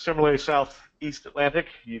 Similarly, southeast Atlantic,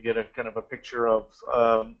 you get a kind of a picture of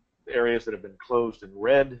areas that have been closed in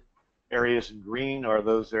red. Areas in green are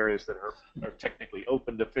those areas that are technically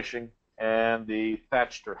open to fishing, and the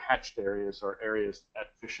thatched or hatched areas are areas at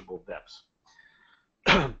fishable depths.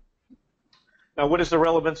 Now, what is the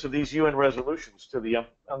relevance of these UN resolutions to the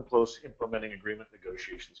UNCLOS implementing agreement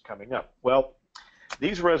negotiations coming up? Well,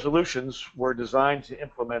 these resolutions were designed to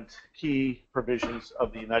implement key provisions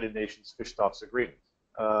of the United Nations Fish Stocks Agreement,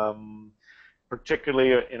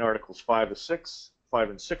 particularly in Articles 5 and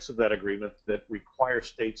 6 of that agreement that require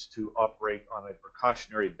states to operate on a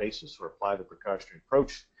precautionary basis or apply the precautionary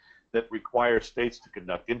approach, that require states to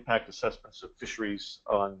conduct impact assessments of fisheries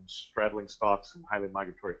on straddling stocks and highly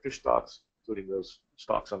migratory fish stocks, including those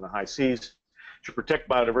stocks on the high seas, to protect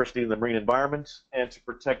biodiversity in the marine environment, and to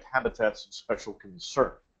protect habitats of special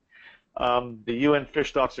concern. The UN Fish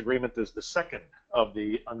Stocks Agreement is the second of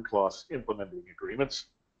the UNCLOS implementing agreements.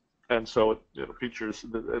 And so it features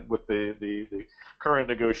with the current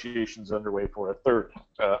negotiations underway for a third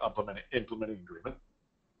implementing agreement.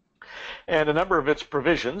 And a number of its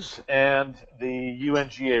provisions and the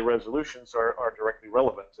UNGA resolutions are directly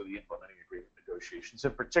relevant to the implementing agreement negotiations,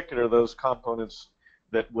 in particular those components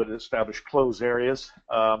that would establish closed areas,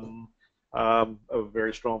 a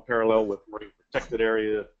very strong parallel with marine protected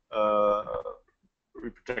areas,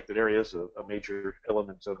 a major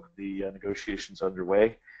element of the negotiations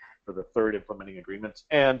underway for the third implementing agreement,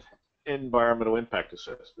 and environmental impact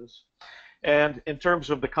assessments. And in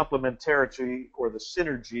terms of the complementarity or the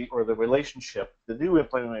synergy or the relationship, the new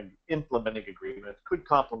implementing agreement could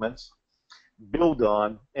complement, build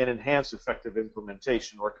on, and enhance effective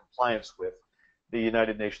implementation or compliance with the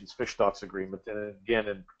United Nations Fish Stocks Agreement, and again,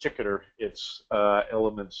 in particular, its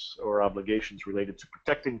elements or obligations related to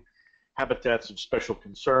protecting habitats of special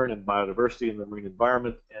concern and biodiversity in the marine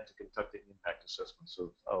environment, and to conducting impact assessments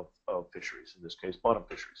of fisheries, in this case, bottom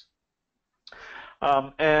fisheries.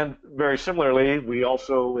 And very similarly, we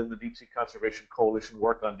also, in the Deep Sea Conservation Coalition,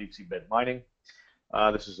 work on deep sea bed mining.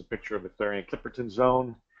 This is a picture of the Clarion-Clipperton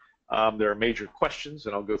Zone. There are major questions,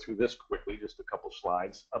 and I'll go through this quickly, just a couple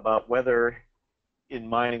slides, about whether in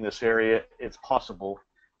mining this area it's possible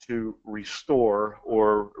to restore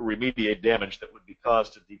or remediate damage that would be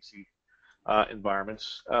caused to deep sea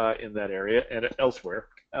environments in that area and elsewhere.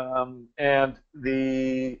 And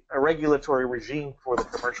the regulatory regime for the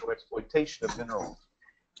commercial exploitation of minerals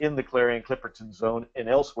in the Clarion-Clipperton Zone and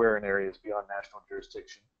elsewhere in areas beyond national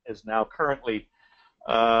jurisdiction is now currently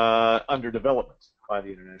under development by the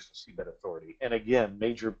International Seabed Authority. And again,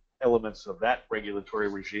 major elements of that regulatory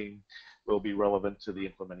regime will be relevant to the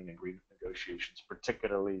implementing agreement negotiations,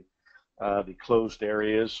 particularly the closed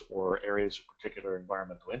areas or areas of particular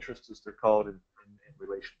environmental interest, as they're called, in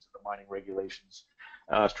relation to the mining regulations,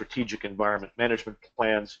 strategic environment management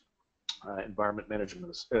plans, environment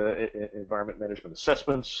management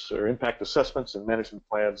assessments or impact assessments and management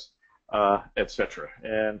plans, etc.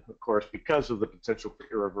 And of course, because of the potential for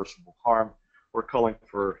irreversible harm, we're calling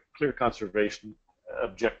for clear conservation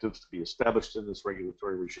objectives to be established in this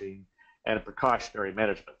regulatory regime and precautionary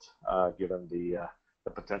management given the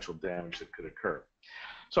potential damage that could occur.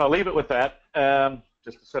 So I'll leave it with that.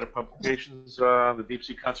 Just a set of publications on the Deep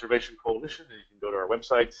Sea Conservation Coalition, and you can go to our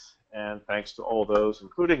website. And thanks to all those,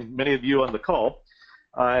 including many of you on the call,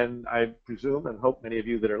 and I presume and hope many of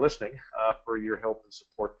you that are listening, for your help and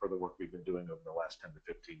support for the work we've been doing over the last 10 to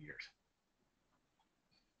 15 years.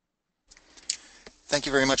 Thank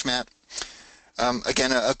you very much, Matt.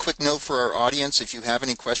 Again, a quick note for our audience: if you have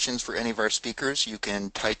any questions for any of our speakers, you can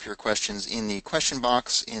type your questions in the question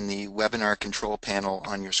box in the webinar control panel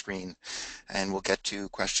on your screen, and we'll get to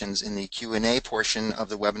questions in the Q&A portion of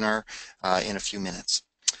the webinar in a few minutes.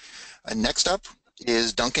 Next up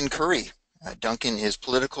is Duncan Curry. Duncan is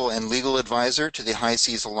political and legal advisor to the High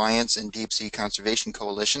Seas Alliance and Deep Sea Conservation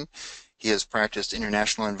Coalition. He has practiced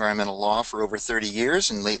international environmental law for over 30 years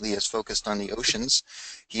and lately has focused on the oceans.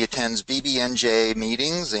 He attends BBNJ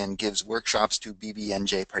meetings and gives workshops to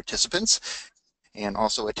BBNJ participants, and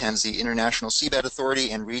also attends the International Seabed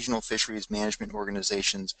Authority and regional fisheries management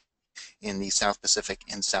organizations in the South Pacific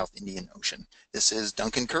and South Indian Ocean. This is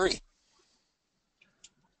Duncan Curry.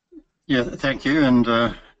 Yeah, thank you, and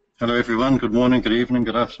hello everyone. Good morning, good evening,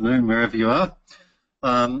 good afternoon, wherever you are.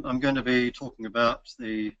 I'm going to be talking about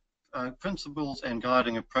the principles and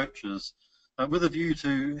guiding approaches with a view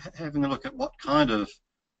to having a look at what kind of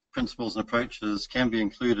principles and approaches can be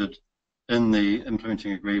included in the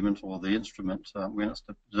implementing agreement or the instrument when it's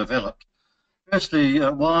developed. Firstly,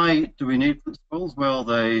 why do we need principles? Well,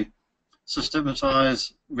 they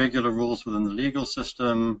systematize regular rules within the legal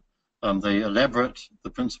system. They elaborate the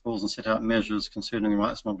principles and set out measures concerning the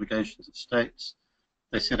rights and obligations of states.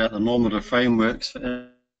 They set out the normative frameworks for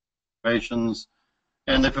operations,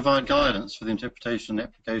 and they provide guidance for the interpretation and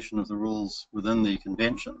application of the rules within the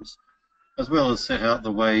conventions, as well as set out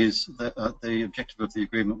the ways that the objective of the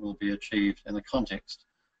agreement will be achieved and the context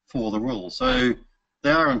for the rules. So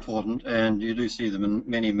they are important, and you do see them in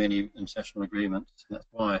many, many international agreements. That's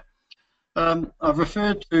why. I've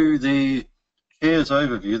referred to the chair's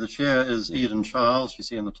overview. The chair is Eden Charles, you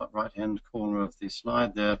see in the top right-hand corner of the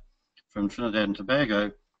slide there, from Trinidad and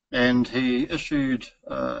Tobago. And he issued,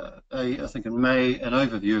 I think in May, an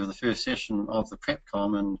overview of the first session of the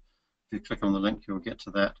PrepCom, and if you click on the link, you'll get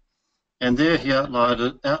to that. And there he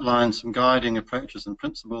outlined some guiding approaches and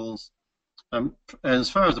principles. As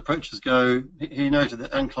far as approaches go, he noted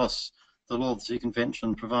that UNCLOS, the Law of the Sea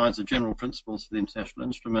Convention, provides the general principles for the international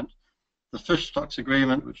instrument. The Fish Stocks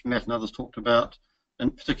Agreement, which Matt and others talked about,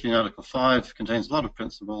 and particularly in Article 5, contains a lot of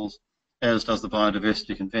principles, as does the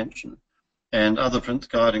Biodiversity Convention. And other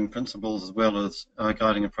guiding principles as well as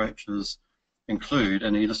guiding approaches include,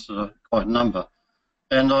 and he listed quite a number.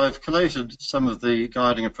 And I've collated some of the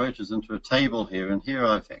guiding approaches into a table here, and here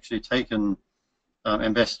I've actually taken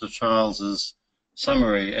Ambassador Charles's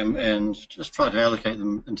summary and just tried to allocate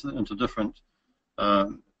them into different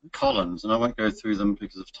columns, and I won't go through them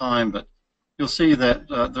because of time, but you'll see that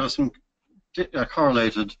there are some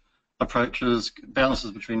correlated approaches, balances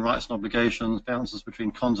between rights and obligations, balances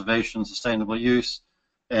between conservation and sustainable use,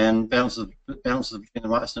 and balances between the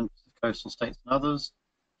rights and interests of coastal states and others.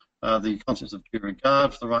 The concepts of due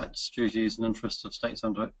regard for the rights, duties, and interests of states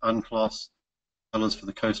under UNCLOS, as well as for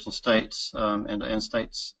the coastal states and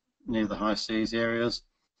states near the high seas areas.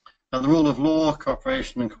 The rule of law,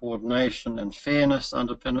 cooperation and coordination, and fairness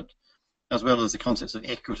underpin it, as well as the concepts of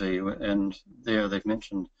equity, and there they've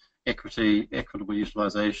mentioned equity, equitable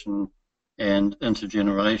utilization, and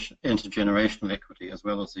intergenerational equity, as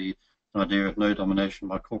well as the idea of no domination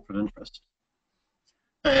by corporate interest.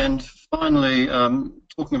 And finally,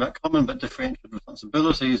 talking about common but differentiated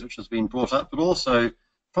responsibilities, which has been brought up, but also,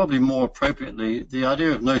 probably more appropriately, the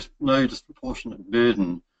idea of no disproportionate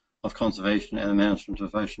burden of conservation and the management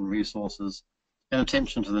of ocean resources, and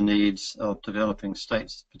attention to the needs of developing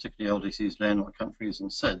states, particularly LDCs, landlocked countries,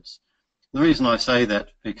 and SIDS. The reason I say that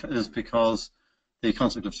is because the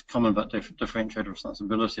concept of common but differentiated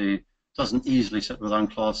responsibility doesn't easily sit with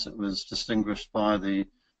UNCLOS. It was distinguished by the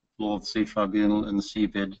Law of the Sea Tribunal in the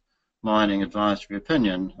Seabed Mining Advisory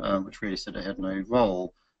Opinion, which really said it had no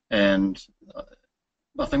role. And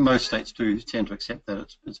I think most states do tend to accept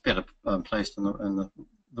that it's better placed in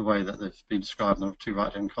the way that they've been described in the two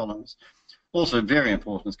right-hand columns. Also very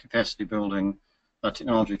important is capacity building,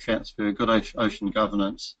 technology transfer, good ocean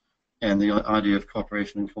governance, and the idea of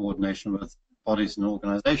cooperation and coordination with bodies and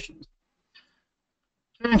organizations.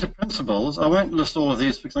 Turning to principles, I won't list all of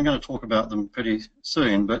these because I'm going to talk about them pretty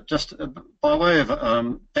soon, but just by way of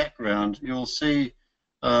background, you'll see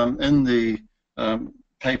in the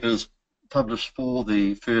papers published for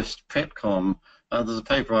the first PrepCom, there's a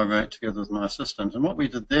paper I wrote together with my assistant, and what we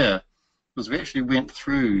did there was we actually went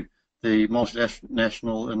through the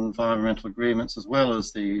multinational environmental agreements as well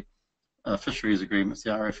as the fisheries agreements,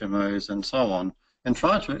 the RFMOs and so on, and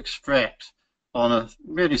tried to extract on a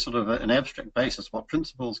really sort of an abstract basis what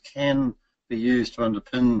principles can be used to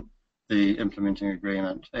underpin the implementing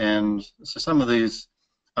agreement. And so some of these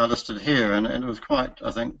are listed here, and it was quite,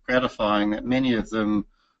 I think, gratifying that many of them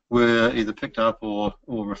were either picked up or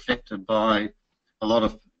reflected by a lot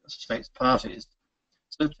of states parties.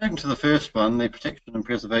 So taking to the first one, the protection and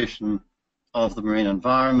preservation of the marine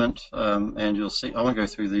environment, and you'll see, I won't go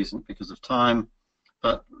through these because of time,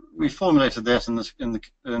 but we formulated that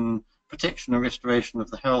in protection and restoration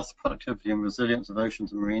of the health, productivity and resilience of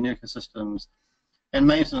oceans and marine ecosystems, and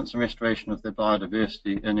maintenance and restoration of their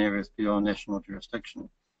biodiversity in areas beyond national jurisdiction.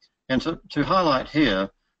 And to highlight here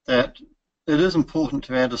that it is important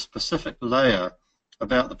to add a specific layer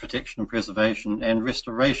about the protection and preservation and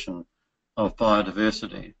restoration of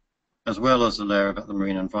biodiversity, as well as a layer about the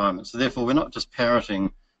marine environment. So therefore, we're not just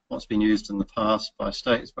parroting what's been used in the past by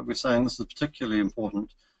states, but we're saying this is particularly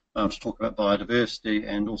important to talk about biodiversity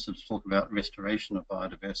and also to talk about restoration of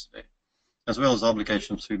biodiversity, as well as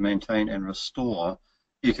obligations to maintain and restore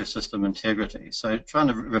ecosystem integrity. So trying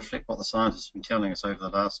to reflect what the scientists have been telling us over the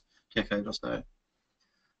last decade or so.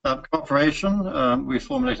 Cooperation, we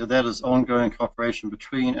formulated that as ongoing cooperation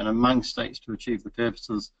between and among states to achieve the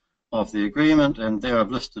purposes of the agreement, and there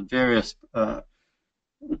I've listed various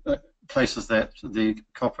places that the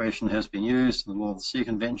cooperation has been used, in the Law of the Sea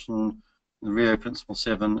Convention, the Rio Principle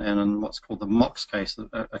 7, and in what's called the MOX case,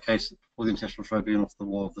 a case for the International Tribunal for the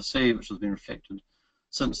Law of the Sea, which has been reflected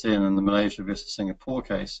since then in the Malaysia versus Singapore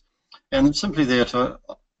case. And simply there to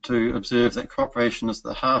observe that cooperation is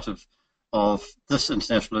the heart of this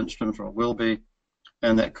international instrument, or it will be,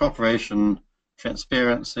 and that cooperation,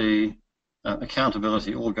 transparency,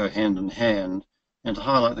 accountability all go hand in hand, and to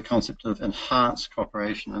highlight the concept of enhanced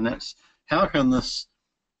cooperation. And that's how can this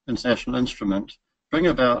international instrument bring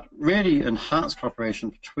about really enhanced cooperation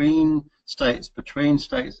between states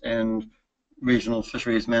and regional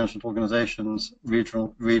fisheries management organizations,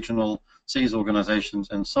 regional seas organizations,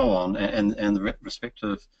 and so on, and the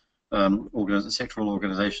respective sectoral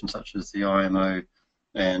organizations such as the IMO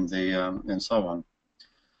and so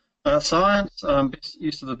on. Science,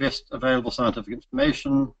 use of the best available scientific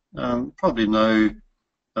information, probably no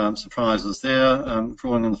surprises there,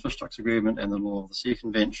 drawing on the Fish Stocks Agreement and the Law of the Sea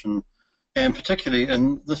Convention. And particularly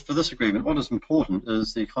for this agreement, what is important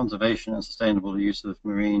is the conservation and sustainable use of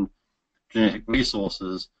marine genetic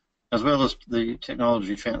resources, as well as the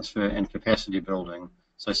technology transfer and capacity building.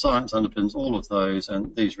 So science underpins all of those,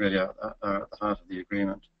 and these really are at the heart of the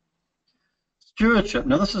agreement. Stewardship.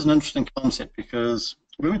 Now, this is an interesting concept because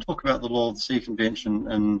when we talk about the Law of the Sea Convention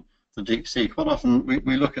and the deep sea, quite often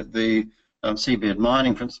we look at the seabed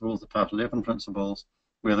mining principles, the Part 11 principles,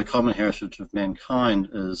 where the common heritage of mankind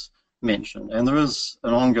is mentioned. And there is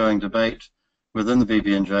an ongoing debate within the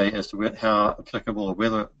BBNJ as to how applicable or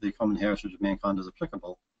whether the common heritage of mankind is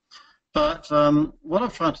applicable. But what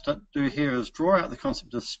I've tried to do here is draw out the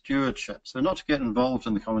concept of stewardship. So not to get involved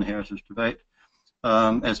in the common heritage debate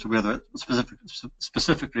as to whether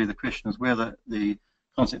specifically the question is whether the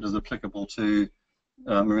concept is applicable to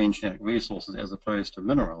marine genetic resources as opposed to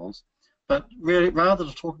minerals, but really rather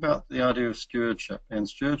to talk about the idea of stewardship and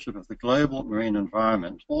stewardship of the global marine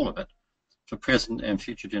environment, all of it, for present and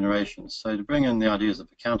future generations. So to bring in the ideas of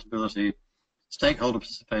accountability, stakeholder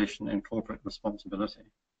participation, and corporate responsibility.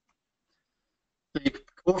 The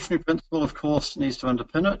precautionary principle, of course, needs to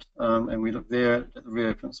underpin it, and we look there at the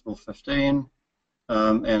Rio Principle 15,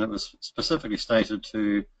 and it was specifically stated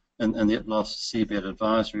in the UNCLOS Seabed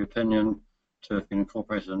Advisory Opinion to have been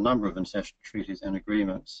incorporated in a number of international treaties and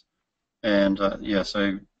agreements. And yeah,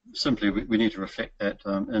 so simply we need to reflect that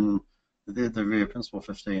in the Rio Principle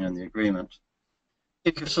 15 and the agreement.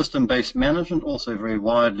 Ecosystem-based management, also very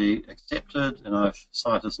widely accepted, and I've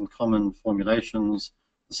cited some common formulations,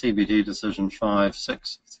 the CBD Decision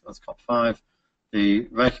 5.6, that's COP5, the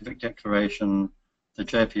Reykjavik Declaration, the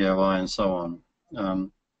JPOI, and so on.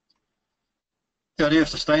 The idea of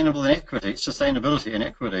sustainability and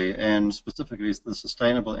equity, and specifically the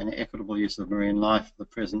sustainable and equitable use of marine life for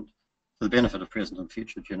the benefit of present and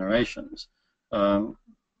future generations.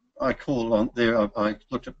 I call on there, I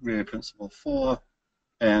looked at Rio Principle 4,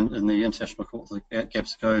 and in the International Court, the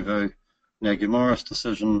Gabskovo-Nagumoris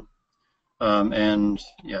decision, and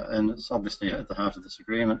it's obviously at the heart of this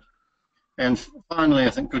agreement. And finally, I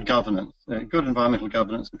think good governance, good environmental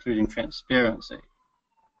governance, including transparency.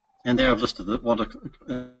 And there I've listed what are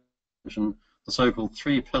the so-called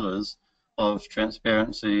 3 pillars of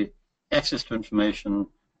transparency: access to information,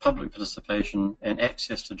 public participation, and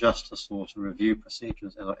access to justice or to review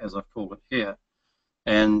procedures, as I've called it here.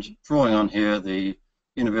 And drawing on here the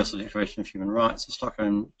Universal Declaration of Human Rights, the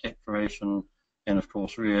Stockholm Declaration, and of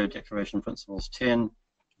course Rio Declaration Principles 10,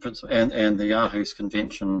 and the Aarhus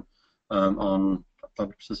Convention on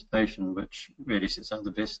public participation, which really sets out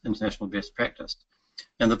the best international best practice.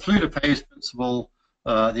 And the polluter pays principle,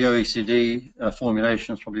 the OECD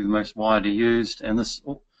formulation is probably the most widely used, and this,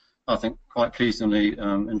 I think, quite pleasingly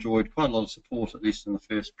enjoyed quite a lot of support, at least in the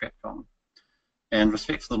first PrepCon. And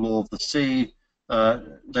respect for the law of the sea,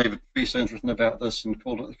 David Freestone's written about this and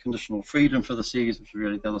called it the conditional freedom for the seas, which is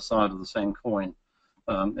really the other side of the same coin.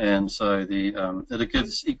 And so that it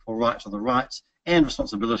gives equal right to the rights and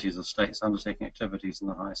responsibilities of states undertaking activities in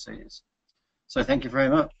the high seas. So thank you very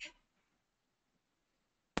much.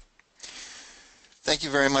 Thank you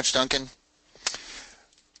very much, Duncan.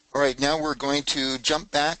 All right, now we're going to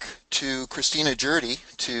jump back to Christina Jurdy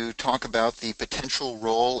to talk about the potential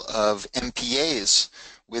role of MPAs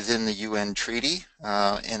within the UN Treaty.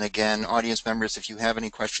 And again, audience members, if you have any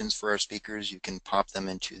questions for our speakers, you can pop them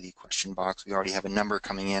into the question box. We already have a number of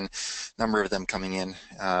them coming in,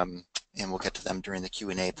 and we'll get to them during the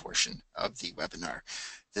Q&A portion of the webinar.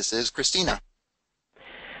 This is Christina.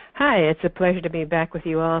 Hi, it's a pleasure to be back with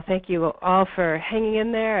you all. Thank you all for hanging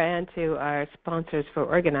in there, and to our sponsors for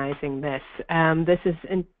organizing this. This is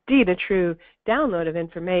indeed a true download of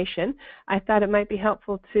information. I thought it might be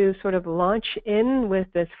helpful to sort of launch in with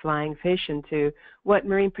this flying fish into what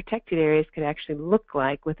marine protected areas could actually look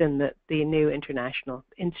like within the new international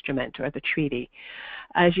instrument, or the treaty.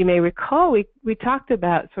 As you may recall, we talked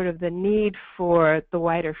about sort of the need for the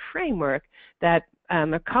wider framework that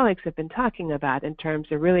our colleagues have been talking about in terms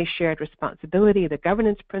of really shared responsibility, the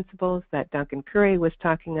governance principles that Duncan Curry was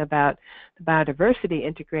talking about, the biodiversity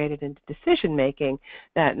integrated into decision making,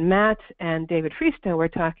 that Matt and David Freestone were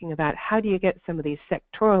talking about. How do you get some of these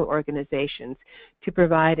sectoral organizations to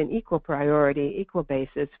provide an equal priority, equal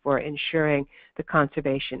basis for ensuring the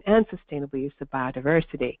conservation and sustainable use of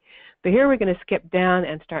biodiversity? But here we're going to skip down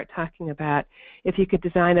and start talking about, if you could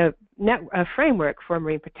design a framework for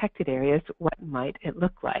marine protected areas, what might it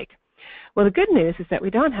look like? Well, the good news is that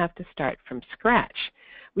we don't have to start from scratch.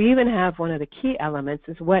 We even have one of the key elements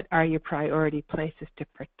is, what are your priority places to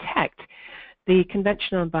protect? The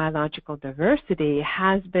conventional and biological diversity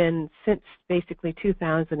has been, since basically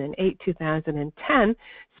 2008, 2010,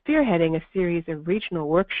 spearheading a series of regional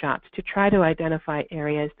workshops to try to identify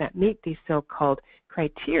areas that meet these so-called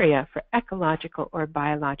criteria for ecological or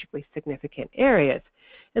biologically significant areas.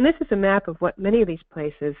 And this is a map of what many of these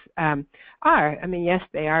places are. I mean, yes,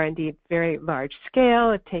 they are indeed very large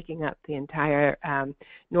scale, taking up the entire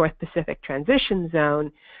North Pacific Transition Zone.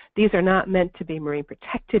 These are not meant to be marine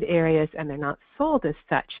protected areas, and they're not sold as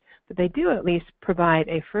such, but they do at least provide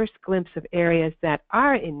a first glimpse of areas that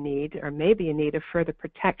are in need, or may be in need, of further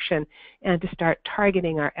protection, and to start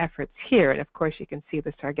targeting our efforts here. And of course, you can see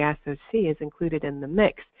the Sargasso Sea is included in the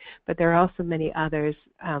mix, but there are also many others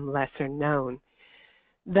lesser known.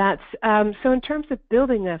 That's so in terms of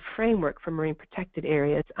building a framework for marine protected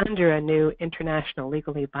areas under a new international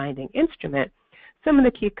legally binding instrument, some of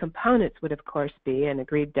the key components would of course be an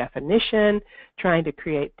agreed definition, trying to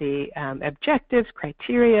create the objectives,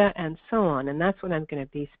 criteria, and so on. And that's what I'm going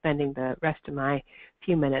to be spending the rest of my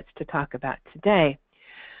few minutes to talk about today.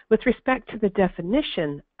 With respect to the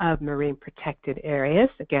definition of marine protected areas,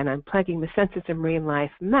 again, I'm plugging the Census and Marine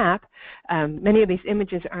Life map. Many of these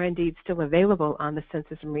images are indeed still available on the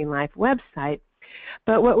Census and Marine Life website.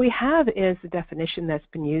 But what we have is a definition that's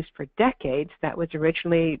been used for decades, that was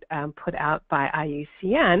originally put out by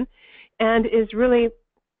IUCN, and is really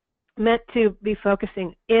meant to be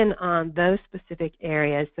focusing in on those specific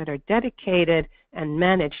areas that are dedicated and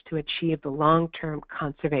managed to achieve the long-term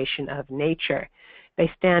conservation of nature. They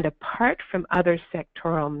stand apart from other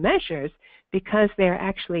sectoral measures because they are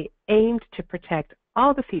actually aimed to protect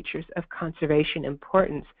all the features of conservation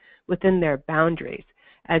importance within their boundaries.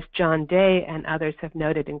 As John Day and others have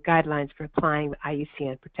noted in guidelines for applying the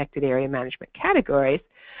IUCN protected area management categories,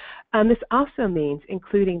 this also means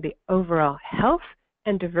including the overall health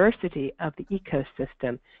and diversity of the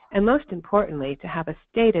ecosystem, and most importantly, to have a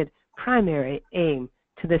stated primary aim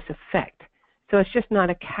to this effect. So it's just not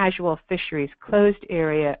a casual fisheries closed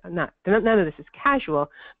area, none of this is casual,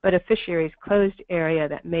 but a fisheries closed area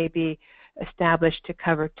that may be established to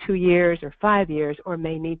cover 2 years or 5 years, or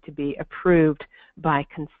may need to be approved by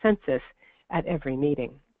consensus at every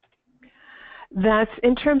meeting. That's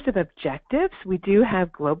in terms of objectives. We do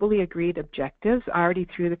have globally agreed objectives already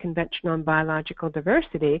through the Convention on Biological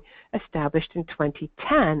Diversity established in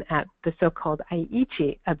 2010 at the so-called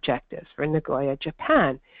Aichi objectives for Nagoya,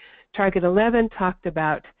 Japan. Target 11 talked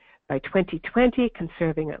about by 2020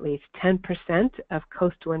 conserving at least 10% of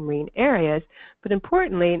coastal and marine areas, but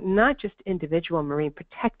importantly, not just individual marine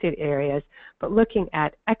protected areas, but looking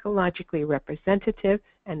at ecologically representative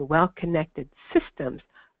and well-connected systems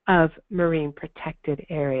of marine protected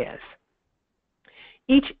areas.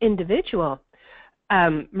 Each individual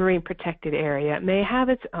marine protected area may have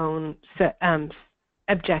its own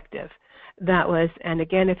objective. That was, and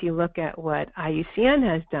again, if you look at what IUCN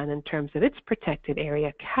has done in terms of its protected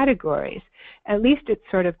area categories, at least it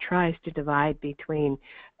sort of tries to divide between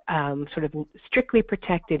sort of strictly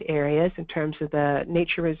protected areas in terms of the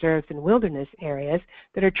nature reserves and wilderness areas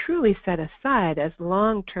that are truly set aside as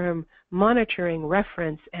long-term monitoring,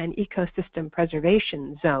 reference, and ecosystem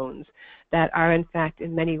preservation zones that are in fact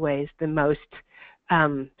in many ways the most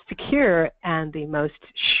secure and the most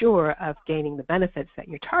sure of gaining the benefits that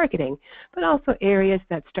you're targeting, but also areas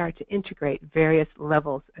that start to integrate various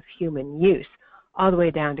levels of human use, all the way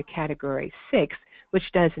down to Category 6, which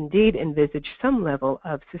does indeed envisage some level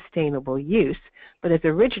of sustainable use, but as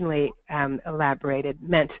originally elaborated,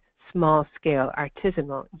 meant small-scale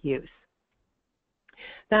artisanal use.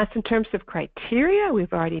 That's in terms of criteria.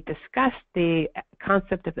 We've already discussed the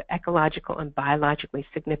concept of the ecological and biologically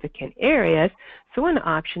significant areas. So one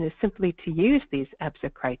option is simply to use these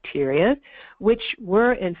EBSA criteria, which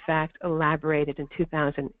were in fact elaborated in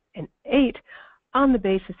 2008 on the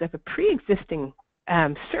basis of a pre-existing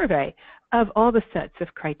survey of all the sets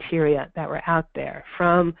of criteria that were out there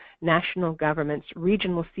from national governments,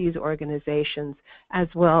 regional seas organizations, as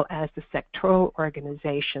well as the sectoral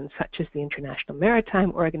organizations such as the International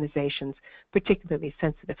Maritime Organizations, particularly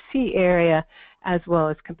sensitive sea area, as well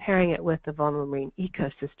as comparing it with the vulnerable marine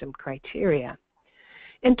ecosystem criteria.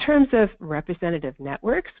 In terms of representative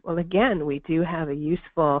networks, well, again, we do have a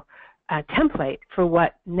useful template for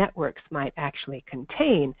what networks might actually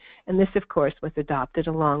contain. And this, of course, was adopted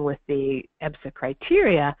along with the EBSA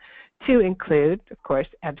criteria to include, of course,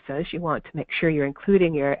 EBSAs. You want to make sure you're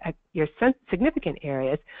including your significant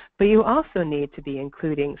areas, but you also need to be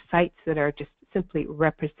including sites that are just simply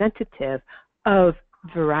representative of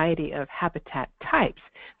variety of habitat types.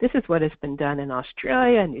 This is what has been done in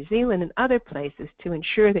Australia, New Zealand, and other places to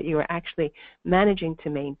ensure that you are actually managing to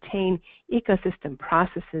maintain ecosystem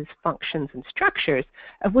processes, functions, and structures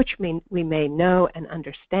of which we may know and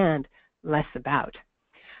understand less about.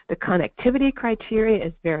 The connectivity criteria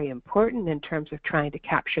is very important in terms of trying to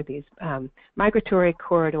capture these migratory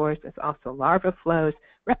corridors. There's also larva flows.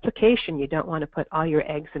 Replication, you don't want to put all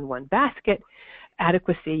your eggs in one basket.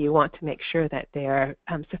 Adequacy, you want to make sure that they're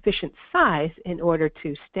sufficient size in order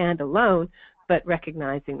to stand alone, but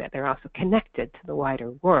recognizing that they're also connected to the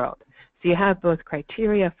wider world. So you have both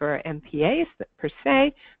criteria for MPAs per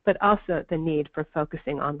se, but also the need for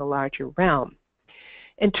focusing on the larger realm.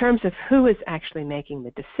 In terms of who is actually making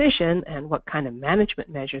the decision and what kind of management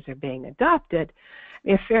measures are being adopted,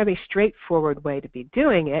 a fairly straightforward way to be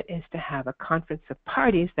doing it is to have a conference of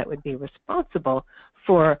parties that would be responsible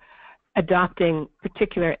for adopting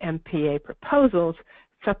particular MPA proposals,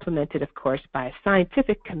 supplemented, of course, by a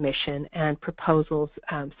scientific commission and proposals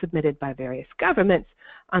submitted by various governments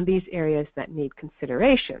on these areas that need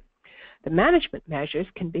consideration. The management measures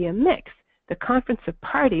can be a mix. The conference of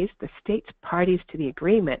parties, the states parties to the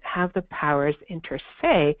agreement, have the powers inter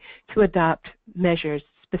se to adopt measures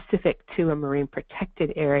specific to a marine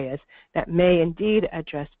protected areas that may indeed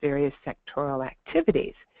address various sectoral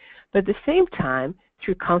activities. But at the same time,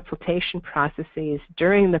 through consultation processes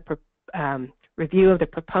during the review of the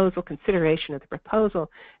proposal, consideration of the proposal,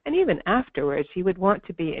 and even afterwards, you would want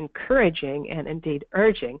to be encouraging and indeed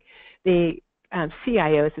urging the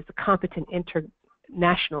CIOs as the competent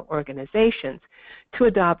international organizations to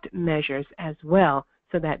adopt measures as well,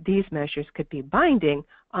 so that these measures could be binding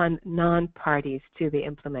on non-parties to the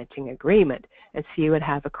implementing agreement. And so you would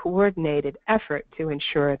have a coordinated effort to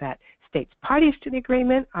ensure that states parties to the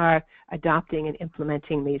agreement are adopting and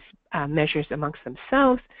implementing these measures amongst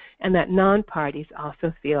themselves, and that non-parties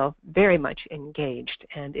also feel very much engaged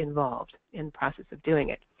and involved in the process of doing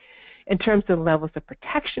it. In terms of levels of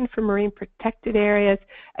protection for marine protected areas,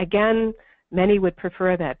 again, many would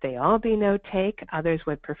prefer that they all be no-take. Others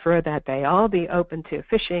would prefer that they all be open to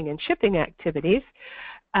fishing and shipping activities.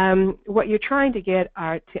 what you're trying to get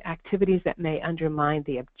are to activities that may undermine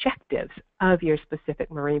the objectives of your specific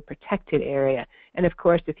marine protected area. And of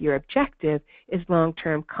course, if your objective is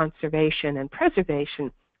long-term conservation and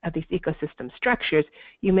preservation of these ecosystem structures,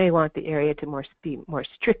 you may want the area to be more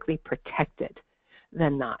strictly protected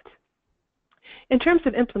than not. In terms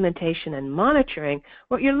of implementation and monitoring,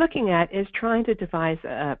 what you're looking at is trying to devise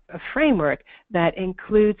a framework that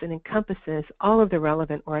includes and encompasses all of the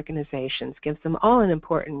relevant organizations, gives them all an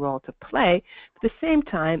important role to play, but at the same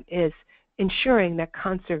time is ensuring that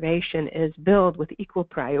conservation is billed with equal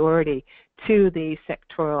priority to the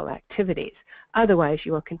sectoral activities. Otherwise,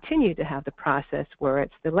 you will continue to have the process where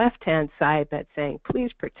it's the left-hand side that's saying,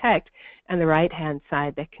 please protect, and the right-hand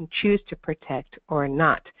side that can choose to protect or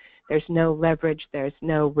not. There's no leverage, there's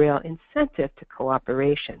no real incentive to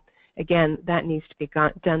cooperation. Again, that needs to be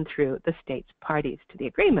done through the states parties to the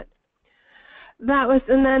agreement.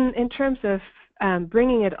 And then in terms of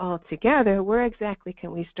bringing it all together, where exactly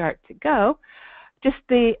can we start to go? Just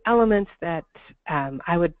the elements that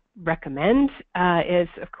I would recommend is,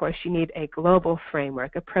 of course, you need a global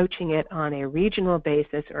framework. Approaching it on a regional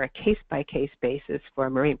basis or a case-by-case basis for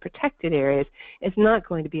marine protected areas is not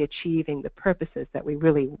going to be achieving the purposes that we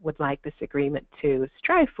really would like this agreement to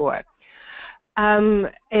strive for.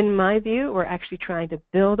 In my view, we're actually trying to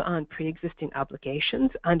build on pre-existing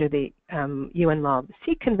obligations under the UN Law of the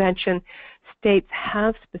Sea Convention. States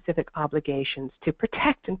have specific obligations to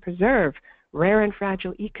protect and preserve rare and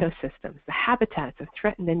fragile ecosystems, the habitats of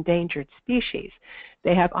threatened and endangered species.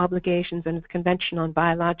 They have obligations under the Convention on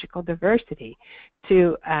Biological Diversity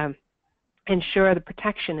to ensure the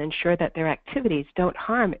protection, ensure that their activities don't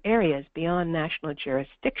harm areas beyond national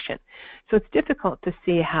jurisdiction. So it's difficult to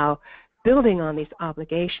see how building on these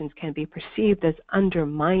obligations can be perceived as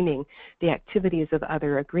undermining the activities of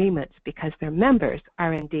other agreements, because their members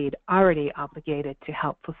are indeed already obligated to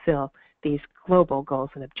help fulfill these global goals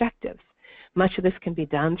and objectives. Much of this can be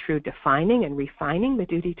done through defining and refining the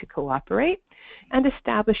duty to cooperate and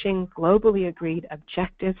establishing globally agreed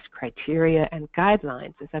objectives, criteria, and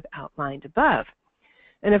guidelines as I've outlined above.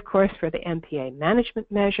 And of course, for the MPA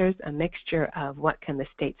management measures, a mixture of what can the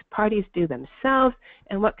states parties do themselves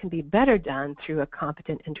and what can be better done through a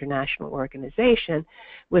competent international organization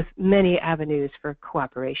with many avenues for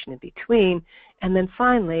cooperation in between. And then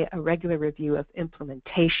finally, a regular review of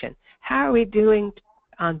implementation. How are we doing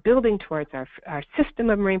on building towards our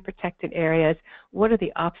system of marine protected areas? What are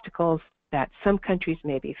the obstacles that some countries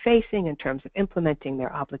may be facing in terms of implementing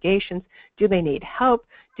their obligations? Do they need help?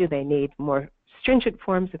 Do they need more stringent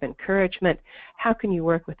forms of encouragement? How can you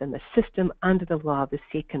work within the system under the Law of the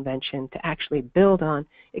Sea Convention to actually build on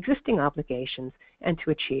existing obligations and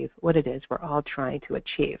to achieve what it is we're all trying to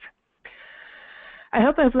achieve? I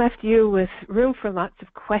hope I've left you with room for lots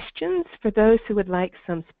of questions. For those who would like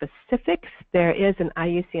some specifics, there is an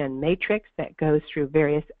IUCN matrix that goes through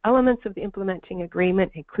various elements of the implementing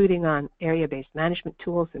agreement, including on area-based management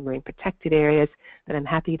tools in marine protected areas, that I'm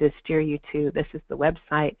happy to steer you to. This is the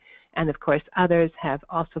website. And of course, others have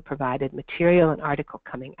also provided material and article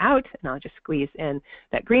coming out, and I'll just squeeze in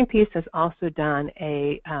that Greenpeace has also done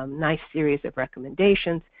a nice series of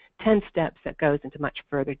recommendations, 10 steps that goes into much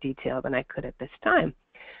further detail than I could at this time.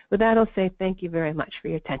 With that, I'll say thank you very much for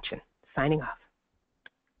your attention. Signing off.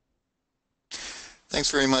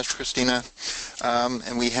 Thanks very much, Christina.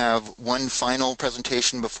 And we have one final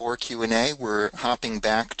presentation before Q&A. We're hopping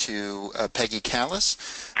back to Peggy Callis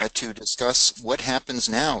to discuss what happens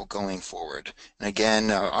now going forward. And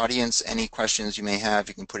again, audience, any questions you may have,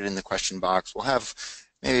 you can put it in the question box. We'll have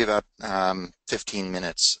maybe about 15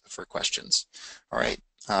 minutes for questions. All right,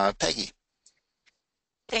 Peggy.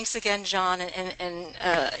 Thanks again, John, and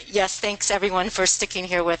yes, thanks everyone for sticking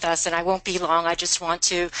here with us. And I won't be long. I just want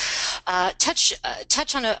to touch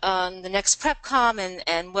on the next PrepCom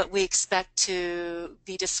and what we expect to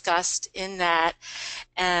be discussed in that,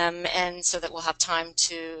 and so that we'll have time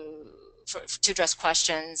to address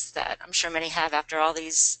questions that I'm sure many have after all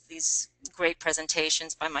these great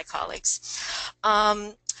presentations by my colleagues.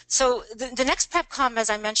 So the next PrepCom, as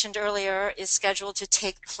I mentioned earlier, is scheduled to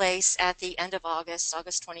take place at the end of August,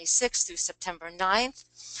 August 26th through September 9th.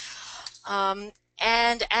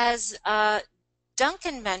 And as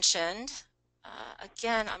Duncan mentioned,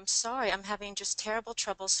 again, I'm sorry, I'm having just terrible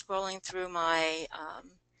trouble scrolling through my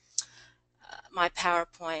my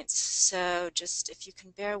PowerPoints. So just if you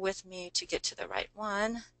can bear with me to get to the right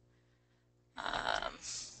one.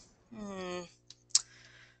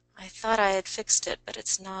 I thought I had fixed it, but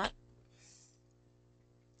it's not.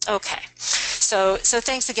 Okay, so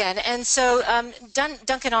thanks again. And so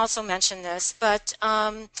Duncan also mentioned this, but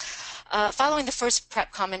Following the first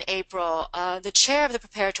PrepCom in April, the chair of the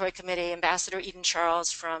preparatory committee, Ambassador Eden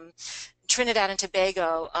Charles from Trinidad and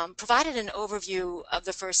Tobago, provided an overview of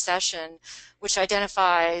the first session, which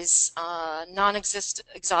identifies a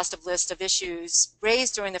non-exhaustive list of issues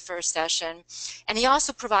raised during the first session. And he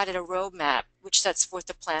also provided a roadmap, which sets forth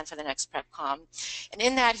the plan for the next PrepCom. And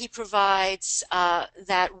in that, he provides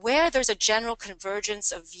that where there's a general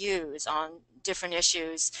convergence of views on different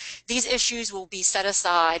issues, these issues will be set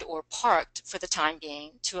aside or parked for the time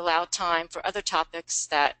being to allow time for other topics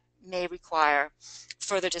that may require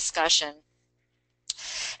further discussion.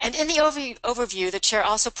 And in the overview, the chair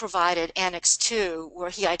also provided Annex 2,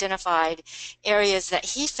 where he identified areas that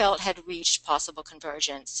he felt had reached possible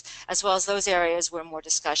convergence, as well as those areas where more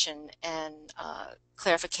discussion and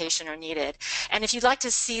clarification are needed. And if you'd like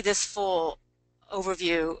to see this full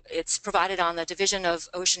overview, it's provided on the Division of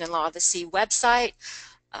Ocean and Law of the Sea website.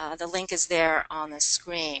 The link is there on the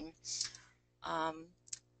screen.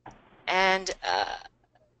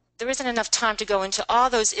 There isn't enough time to go into all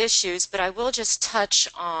those issues, but I will just touch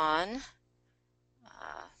on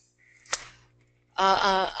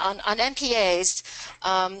MPAs.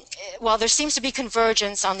 While there seems to be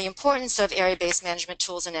convergence on the importance of area-based management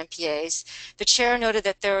tools and MPAs, the chair noted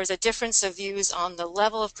that there is a difference of views on the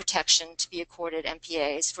level of protection to be accorded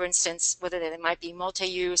MPAs. For instance, whether they might be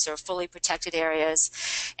multi-use or fully protected areas,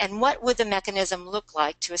 and what would the mechanism look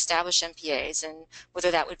like to establish MPAs, and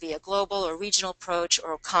whether that would be a global or regional approach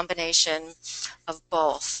or a combination of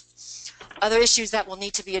both. Other issues that will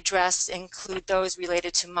need to be addressed include those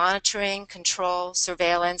related to monitoring, control,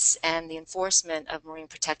 surveillance, and the enforcement of marine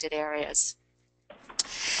protected areas.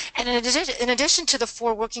 And in addition to the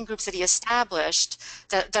 4 working groups that he established,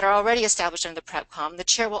 that are already established under the PrepCom, the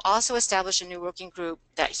chair will also establish a new working group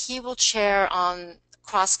that he will chair on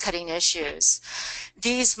cross-cutting issues.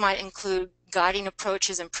 These might include guiding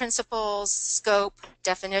approaches and principles, scope,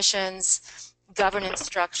 definitions, governance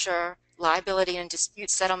structure, liability and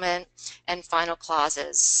dispute settlement, and final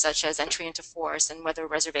clauses such as entry into force and whether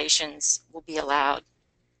reservations will be allowed.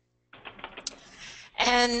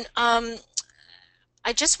 And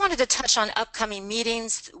I just wanted to touch on upcoming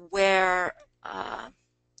meetings where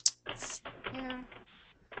here.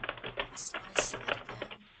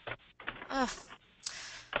 Oh,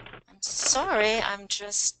 I'm sorry, I'm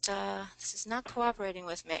just this is not cooperating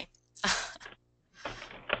with me.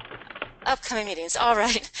 Upcoming meetings, all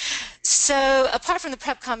right. So apart from the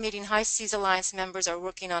PrepCom meeting, High Seas Alliance members are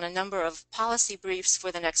working on a number of policy briefs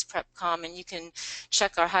for the next PrepCom, and you can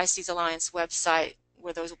check our High Seas Alliance website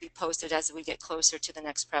where those will be posted as we get closer to the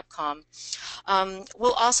next PrepCom.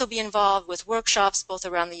 We'll also be involved with workshops both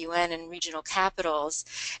around the UN and regional capitals,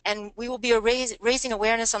 and we will be raising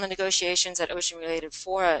awareness on the negotiations at ocean-related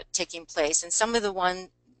fora taking place. And some of the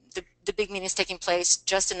big meetings taking place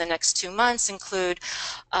just in the next 2 months include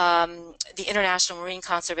the International Marine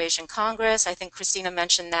Conservation Congress. I think Christina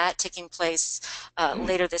mentioned that, taking place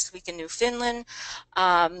later this week in Newfoundland.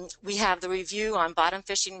 We have the review on bottom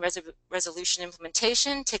fishing resolution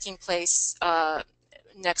implementation taking place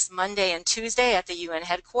next Monday and Tuesday at the UN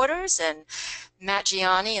headquarters, and Matt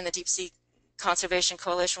Gianni and the Deep Sea Conservation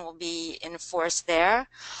Coalition will be in force there.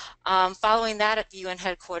 Following that at the UN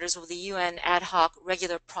headquarters will the UN ad hoc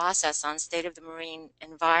regular process on state of the marine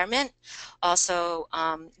environment. Also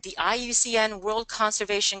the IUCN World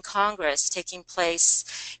Conservation Congress taking place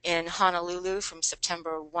in Honolulu from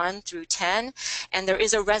September 1 through 10. And there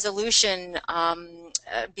is a resolution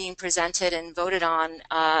being presented and voted on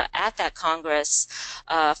at that Congress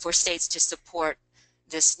for states to support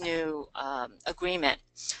this new agreement.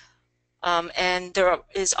 And there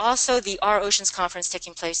is also the Our Oceans Conference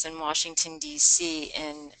taking place in Washington, D.C.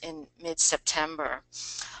 in mid-September.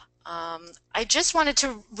 I just wanted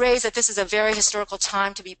to raise that this is a very historical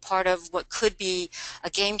time to be part of what could be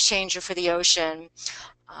a game changer for the ocean.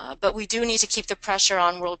 But we do need to keep the pressure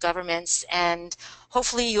on world governments, and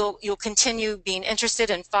hopefully you'll continue being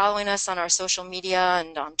interested in following us on our social media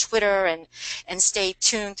and on Twitter, and stay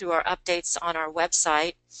tuned through our updates on our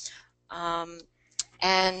website.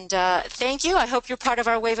 Thank you. I hope you're part of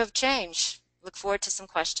our wave of change. Look forward to some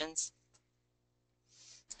questions.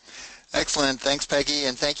 Excellent. Thanks, Peggy,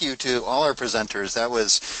 and thank you to all our presenters. That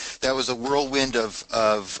was a whirlwind of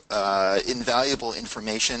invaluable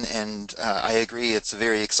information, and I agree it's a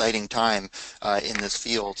very exciting time in this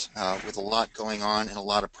field with a lot going on and a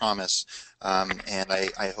lot of promise. And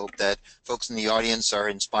I hope that folks in the audience are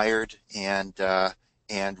inspired and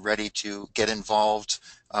ready to get involved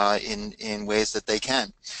in ways that they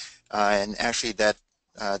can. And actually, that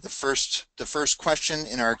the first question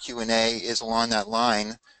in our Q&A is along that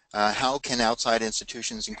line. How can outside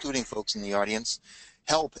institutions, including folks in the audience,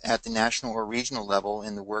 help at the national or regional level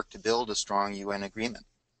in the work to build a strong UN agreement?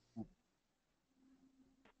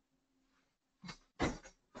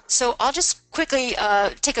 So I'll just quickly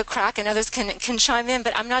take a crack, and others can chime in,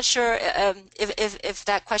 but I'm not sure if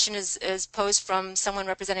that question is posed from someone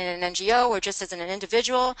representing an NGO or just as an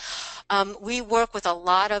individual. We work with a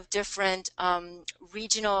lot of different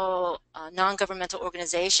regional non-governmental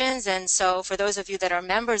organizations, and so for those of you that are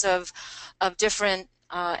members of different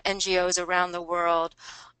NGOs around the world,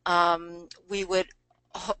 we would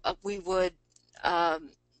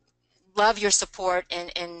love your support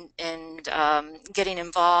in getting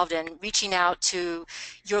involved and reaching out to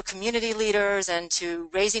your community leaders and to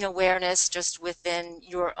raising awareness just within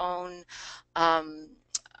your own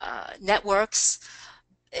networks.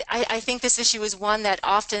 I think this issue is one that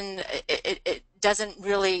often it doesn't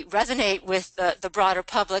really resonate with the broader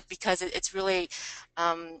public because it's really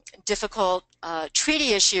difficult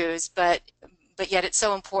treaty issues, but yet it's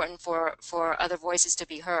so important for other voices to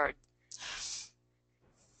be heard.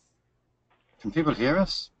 Can people hear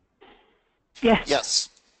us? Yes. Yes.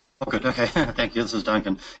 Oh, good. Okay. Thank you. This is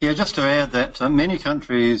Duncan. Yeah, just to add that many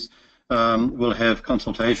countries will have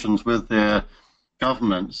consultations with their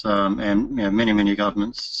governments, and many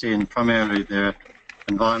governments send primarily their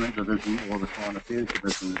Environment Division or the Foreign Affairs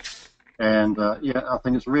Division. And yeah, I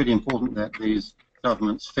think it's really important that these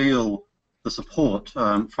governments feel the support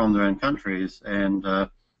from their own countries, and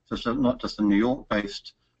just not just a New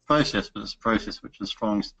York-based process, but it's a process which is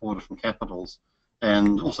strongly supported from capitals,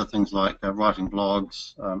 and also things like writing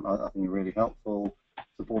blogs. I think are really helpful.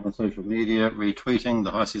 Support on social media, retweeting.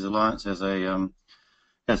 The High Seas Alliance has an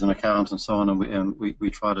account and so on, and we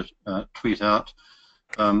try to tweet out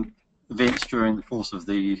events during the course of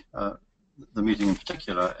the meeting in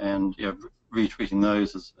particular, and yeah, retweeting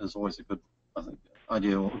those is always a good, I think,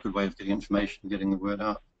 idea or a good way of getting information, getting the word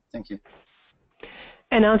out. Thank you.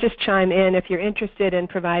 And I'll just chime in, if you're interested in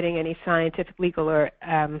providing any scientific, legal, or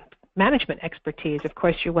management expertise, of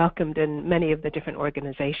course you're welcomed in many of the different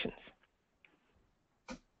organizations.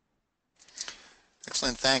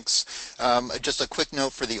 Excellent, thanks. Just a quick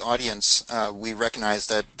note for the audience. We recognize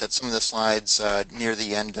that some of the slides near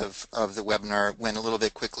the end of the webinar went a little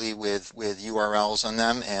bit quickly with URLs on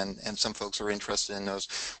them, and some folks are interested in those.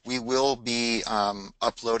 We will be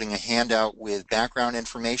uploading a handout with background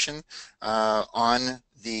information on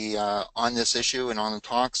this issue and on the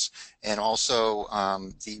talks, and also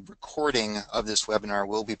the recording of this webinar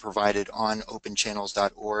will be provided on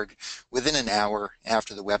openchannels.org within an hour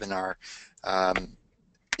after the webinar.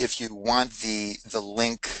 If you want the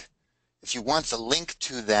link,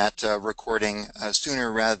 to that recording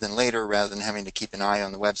sooner rather than later, rather than having to keep an eye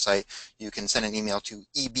on the website, you can send an email to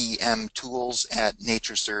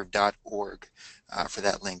ebmtools@natureserve.org for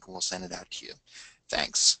that link, and we'll send it out to you.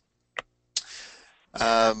 Thanks.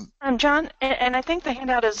 John, and I think the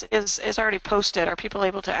handout is already posted. Are people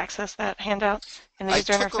able to access that handout in the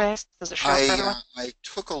user interface? Does it show for everyone? I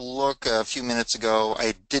took a look a few minutes ago.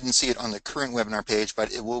 I didn't see it on the current webinar page, but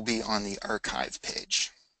it will be on the archive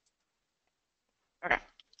page. Okay.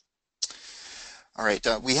 All right,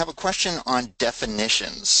 we have a question on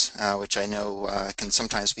definitions, which I know can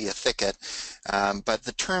sometimes be a thicket, but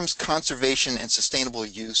the terms conservation and sustainable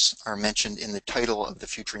use are mentioned in the title of the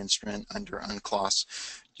future instrument under UNCLOS.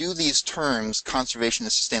 Do these terms, conservation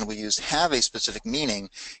and sustainable use, have a specific meaning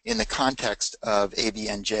in the context of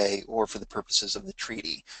ABNJ or for the purposes of the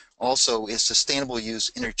treaty? Also, is sustainable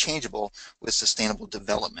use interchangeable with sustainable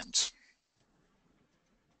development?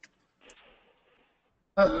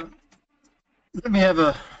 Let me have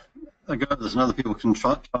a go at this, and other people can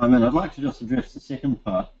chime in. I'd like to just address the second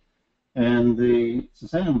part. And the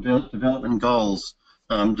Sustainable Development Goals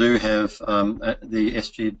do have the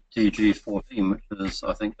SDG 14, which is,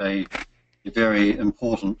 I think, a very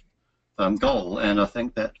important goal. And I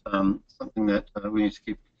think that something that we need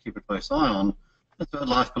to keep a close eye on is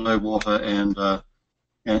life below water, and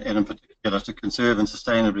in particular to conserve and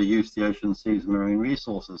sustainably use the ocean, seas, and marine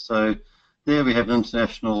resources. So there we have an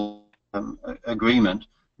international agreement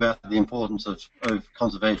about the importance of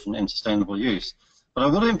conservation and sustainable use. But I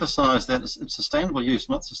will emphasize that it's sustainable use,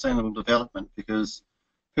 not sustainable development, because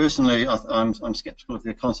personally I'm skeptical of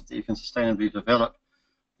the concept that you can sustainably develop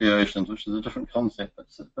the oceans, which is a different concept. But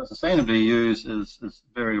sustainably use is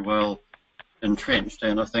very well entrenched,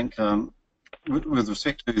 and I think with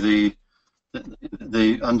respect to the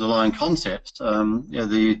underlying concepts, I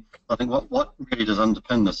think what really does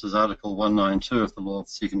underpin this is Article 192 of the Law of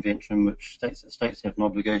the Sea Convention, which states that states have an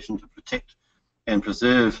obligation to protect and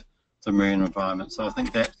preserve the marine environment. So I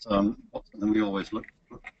think that's something we always look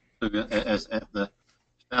to as at the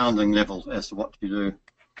founding level as to what you do.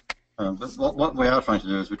 But what we are trying to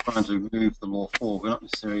do is we're trying to move the law forward. We're not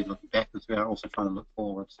necessarily looking backwards, we are also trying to look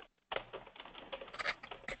forwards.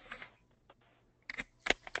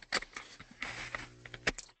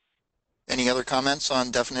 Any other comments on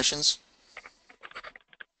definitions?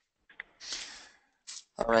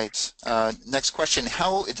 All right, next question.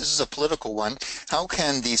 This is a political one, how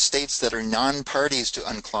can the states that are non-parties to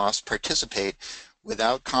UNCLOS participate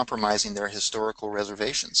without compromising their historical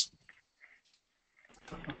reservations?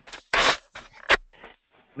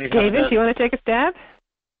 David, do you want to take a stab?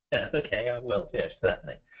 Yeah, okay, I will, yes,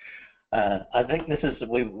 certainly. I think this is,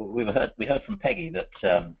 we heard from Peggy that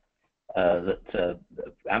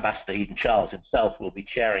Ambassador Eden Charles himself will be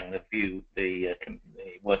chairing the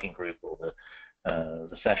working group or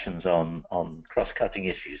the sessions on cross-cutting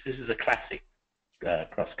issues. This is a classic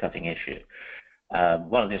cross-cutting issue.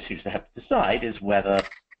 One of the issues they have to decide is whether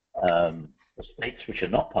the states which are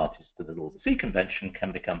not parties to the Law of the Sea Convention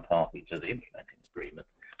can become party to the implementing agreement.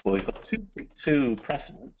 Well, we've got two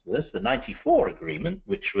precedents for this. The 94 agreement,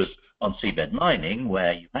 which was on seabed mining,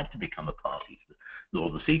 where you had to become a party to the Law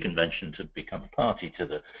of the Sea Convention to become a party to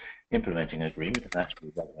the implementing agreement, and actually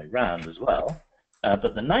the other way around as well.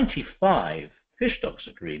 But the 95 Fish Stocks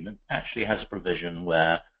Agreement actually has a provision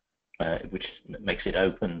where, which makes it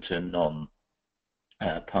open to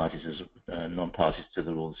non-parties to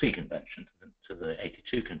the Law of the Sea Convention, to the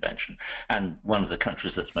 82 Convention. And one of the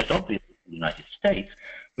countries that's most obvious is the United States,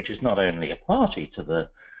 which is not only a party to the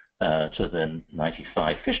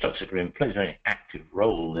 95 Fish Stocks Agreement, plays a very active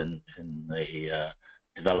role in the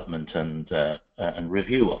development and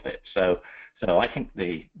review of it. So I think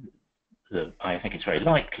I think it's very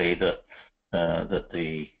likely that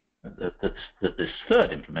this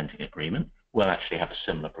third implementing agreement will actually have a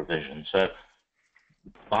similar provision. So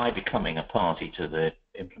by becoming a party to the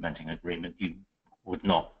implementing agreement, you would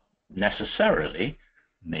not necessarily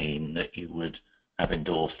mean that you would have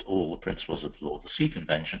endorsed all the principles of the Law of the Sea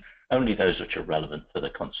Convention, only those which are relevant for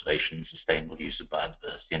the conservation and sustainable use of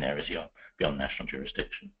biodiversity in areas beyond national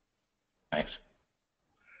jurisdiction. Thanks.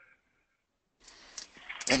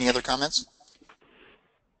 Any other comments?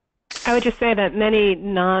 I would just say that many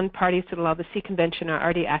non-parties to the Law of the Sea Convention are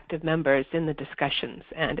already active members in the discussions,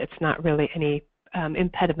 and it's not really any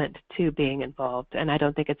impediment to being involved, and I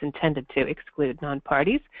don't think it's intended to exclude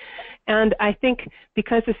non-parties. And I think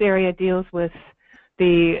because this area deals with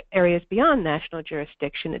the areas beyond national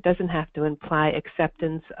jurisdiction, it doesn't have to imply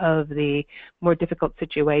acceptance of the more difficult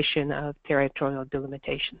situation of territorial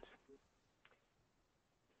delimitations.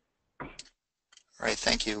 All right,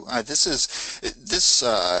 thank you. This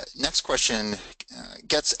next question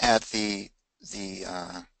gets at the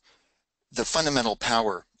fundamental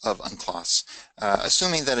power of UNCLOS.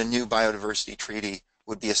 Assuming that a new biodiversity treaty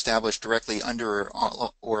would be established directly under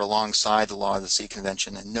or alongside the Law of the Sea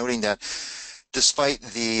Convention, and noting that despite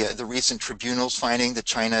the recent tribunal's finding that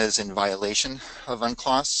China is in violation of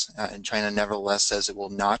UNCLOS, and China nevertheless says it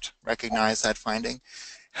will not recognize that finding,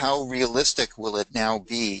 how realistic will it now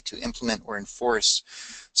be to implement or enforce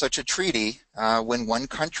such a treaty when one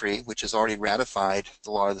country, which has already ratified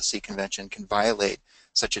the Law of the Sea Convention, can violate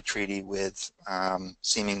such a treaty with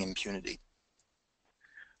seeming impunity?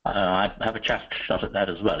 I have a shot at that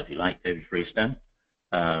as well, if you like, David Freestone.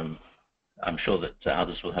 I'm sure that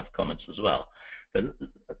others will have comments as well. But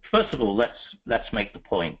first of all, let's make the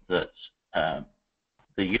point that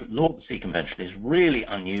the Law of the Sea Convention is really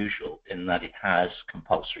unusual in that it has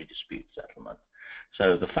compulsory dispute settlement.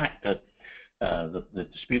 So the fact that the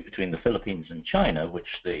dispute between the Philippines and China,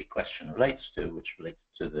 which the question relates to, which relates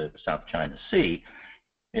to the South China Sea,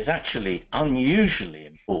 is actually unusually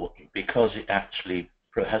important because it actually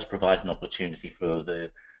has provided an opportunity for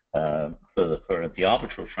the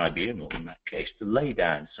arbitral tribunal, in that case, to lay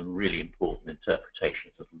down some really important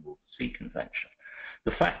interpretations of the Law of the Sea Convention.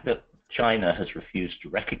 The fact that China has refused to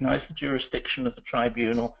recognize the jurisdiction of the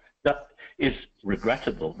tribunal, that is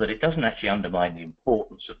regrettable, but it doesn't actually undermine the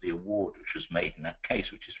importance of the award which was made in that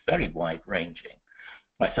case, which is very wide-ranging.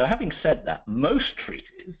 Right, so having said that, most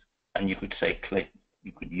treaties, and you could say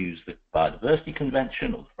you could use the Biodiversity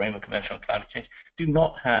Convention or the Framework Convention on Climate Change, do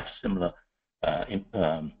not have similar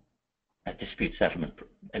dispute settlement,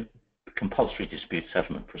 compulsory dispute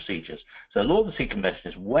settlement procedures. So the Law of the Sea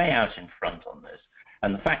Convention is way out in front on this,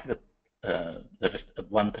 and the fact that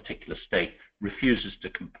one particular state refuses to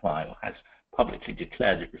comply or has publicly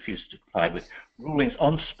declared it refuses to comply with rulings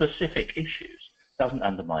on specific issues doesn't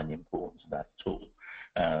undermine the importance of that at all.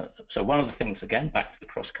 So one of the things, again, back to the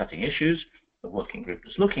cross-cutting issues, the working group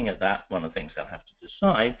is looking at that. One of the things they'll have to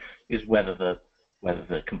decide is whether the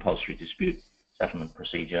compulsory dispute settlement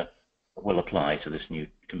procedure will apply to this new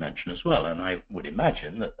convention as well. And I would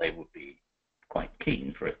imagine that they would be quite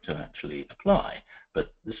keen for it to actually apply.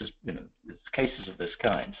 But this is, there's cases of this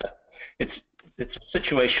kind. So it's a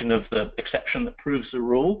situation of the exception that proves the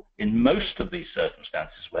rule in most of these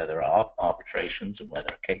circumstances where there are arbitrations and where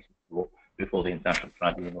there are cases before the International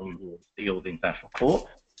Tribunal or the International Court.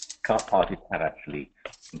 Parties have actually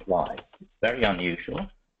complied. It's very unusual,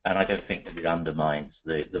 and I don't think that it undermines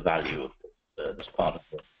the value of this part of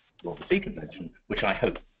the Law of the Sea Convention, which I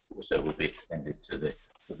hope also will be extended to the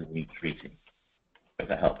new treaty. If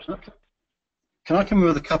that helps. Can I come in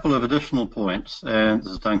with a couple of additional points? And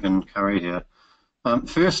this is Duncan Curry here.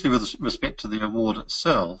 Firstly, with respect to the award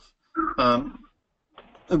itself,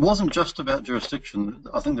 it wasn't just about jurisdiction.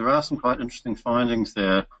 I think there are some quite interesting findings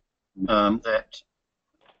there that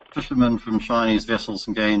fishermen from Chinese vessels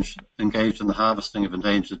engaged in the harvesting of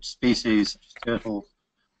endangered species, such as turtles,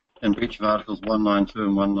 in breach of Articles 192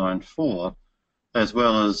 and 194, as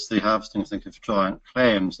well as the harvesting, I think, of giant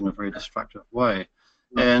clams in a very destructive way.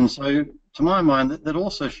 And so, to my mind, that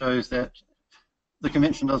also shows that the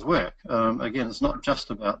convention does work. Again, it's not just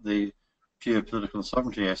about the geopolitical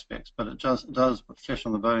sovereignty aspects, but it does put flesh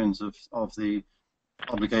on the bones of the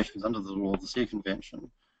obligations under the Law of the Sea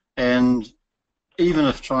Convention. And even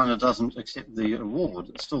if China doesn't accept the award,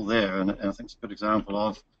 it's still there, and I think it's a good example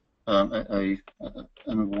of an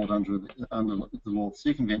award under the Law of the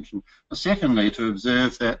Sea Convention. But secondly, to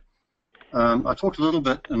observe that I talked a little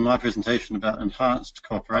bit in my presentation about enhanced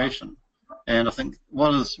cooperation, and I think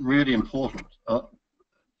what is really important, a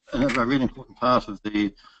really important part of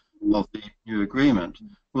the new agreement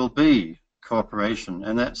will be cooperation,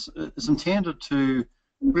 and it's intended to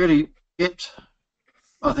really get,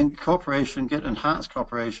 I think, cooperation, get enhanced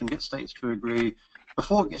cooperation, get states to agree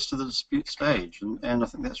before it gets to the dispute stage, and I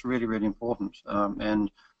think that's really, really important. And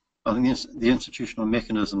I think the institutional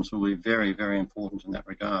mechanisms will be very, very important in that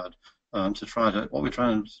regard. What we're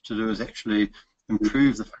trying to do is actually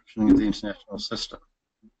improve the functioning of the international system.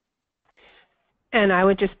 And I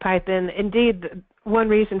would just pipe in, indeed, one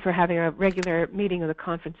reason for having a regular meeting of the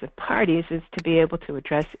Conference of Parties is to be able to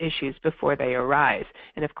address issues before they arise.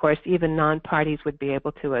 And of course, even non-parties would be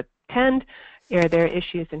able to attend, air their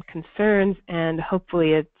issues and concerns, and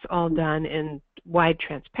hopefully it's all done in wide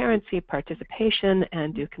transparency, participation,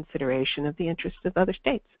 and due consideration of the interests of other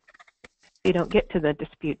states. You don't get to the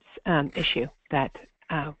disputes issue that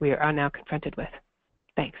we are now confronted with.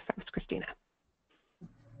 Thanks. That was Christina.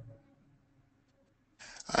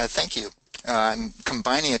 Thank you. I'm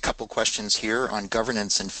combining a couple questions here on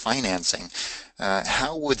governance and financing.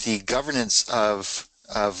 How would the governance of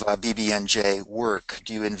BBNJ work?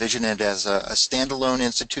 Do you envision it as a standalone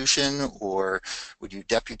institution, or would you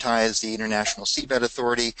deputize the International Seabed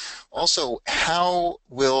Authority? Also, how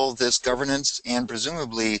will this governance and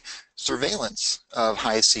presumably surveillance of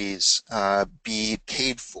high seas be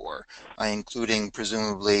paid for, including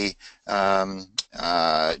presumably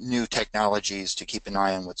new technologies to keep an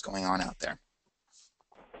eye on what's going on out there?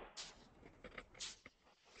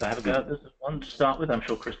 So I have a go. This is one to start with. I'm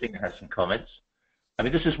sure Christina has some comments. I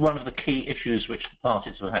mean, this is one of the key issues which the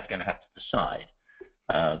parties are going to have to decide.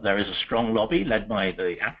 There is a strong lobby led by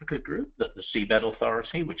the Africa Group that the Seabed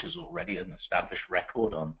Authority, which is already an established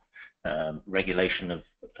record on regulation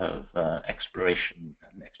of exploration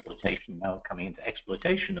and exploitation, now coming into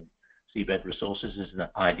exploitation of seabed resources, is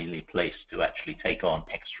ideally placed to actually take on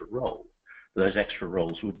extra roles. Those extra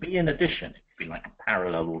roles would be in addition. It would be like a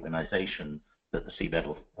parallel organization that the Seabed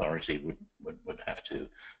Authority would have to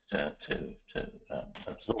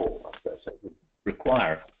absorb. So it would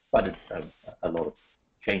require quite a lot of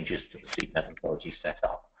changes to the Seabed Authority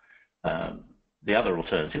setup. The other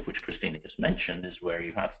alternative, which Christina just mentioned, is where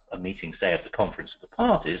you have a meeting, say, of the Conference of the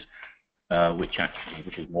Parties, which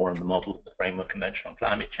is more in the model of the Framework Convention on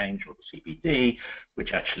Climate Change, or the CBD,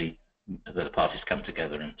 which actually the parties come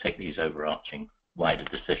together and take these overarching wider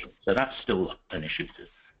decisions. So that's still an issue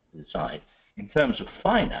to decide. In terms of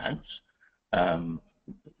finance,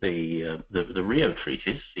 the Rio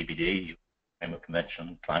treaties, CBD, Framework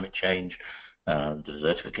Convention, Climate Change, the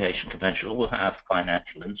Desertification Convention, all have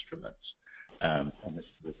financial instruments. And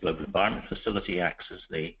the Global Environment Facility acts as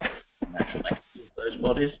the financial mechanism of those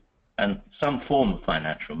bodies, and some form of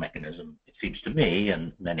financial mechanism, it seems to me,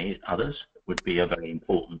 and many others, would be a very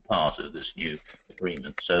important part of this new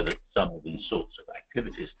agreement, so that some of these sorts of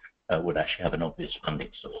activities would actually have an obvious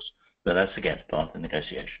funding source. But that's, again, part of the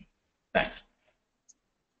negotiation. Thanks.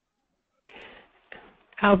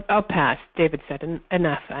 I'll pass. David said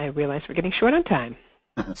enough. I realize we're getting short on time.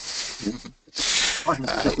 I can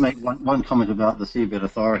just make one comment about the Seabed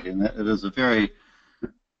Authority, and that it is a very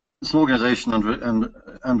it's an organisation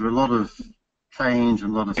under a lot of change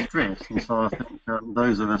and a lot of stress, and so I think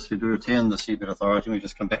those of us who do attend the Seabed Authority, and we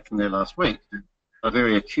just come back from there last week, are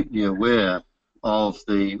very acutely aware of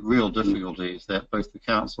the real difficulties that both the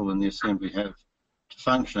Council and the Assembly have to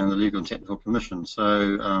function in the Legal and Technical Commission.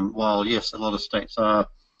 So while, yes, a lot of states are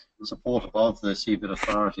supportive of the Seabed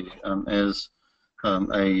Authority as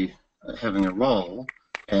having a role,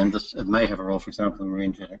 and it may have a role, for example, in the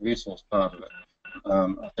marine genetic resource part of it,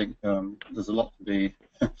 I think there's a lot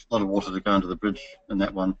of water to go under the bridge in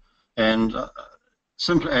that one. And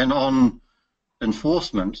on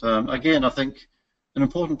enforcement, again, I think an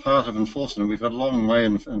important part of enforcement, we've had a long way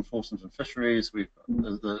in enforcement in fisheries, in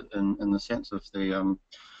the sense of the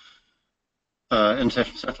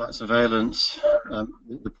international satellite surveillance,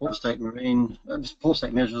 the Port State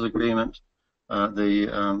Measures Agreement,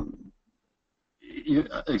 the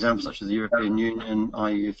examples such as the European Union,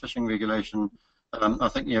 i.e. fishing regulation. I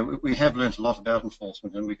think we have learnt a lot about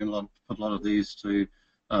enforcement, and we can put a lot of these to,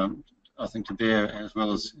 I think, to bear, as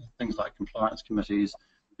well as things like compliance committees.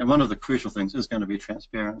 And one of the crucial things is going to be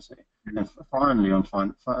transparency. And finally, on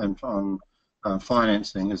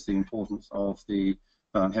financing, is the importance of the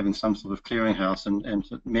having some sort of clearinghouse. And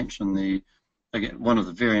to mention again, one of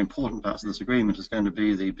the very important parts of this agreement is going to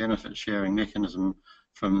be the benefit sharing mechanism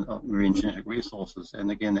from marine genetic resources.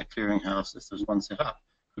 And again, that clearinghouse, if there's one set up,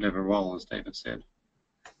 could have a role, as David said.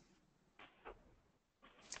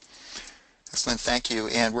 Excellent, thank you.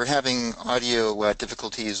 And we're having audio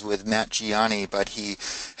difficulties with Matt Gianni, but he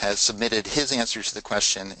has submitted his answer to the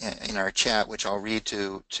question in our chat, which I'll read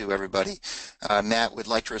to everybody. Matt would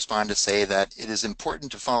like to respond to say that it is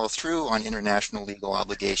important to follow through on international legal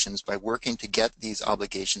obligations by working to get these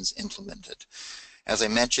obligations implemented. As I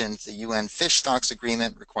mentioned, the UN Fish Stocks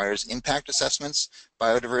Agreement requires impact assessments,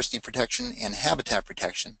 biodiversity protection, and habitat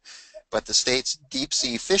protection. But the state's deep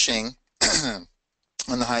sea fishing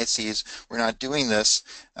on the high seas, we're not doing this,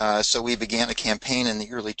 so we began a campaign in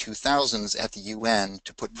the early 2000s at the UN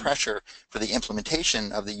to put pressure for the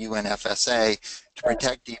implementation of the UN FSA to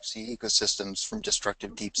protect deep sea ecosystems from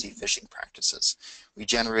destructive deep sea fishing practices. We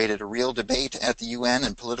generated a real debate at the UN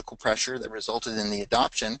and political pressure that resulted in the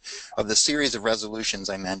adoption of the series of resolutions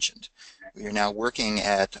I mentioned. We are now working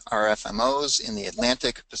at RFMOs in the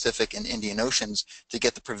Atlantic, Pacific, and Indian Oceans to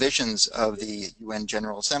get the provisions of the UN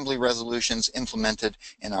General Assembly resolutions implemented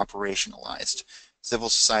and operationalized. Civil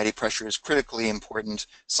society pressure is critically important.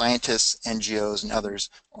 Scientists, NGOs, and others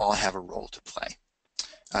all have a role to play.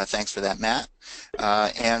 Thanks for that, Matt.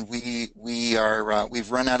 And we've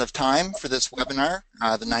run out of time for this webinar.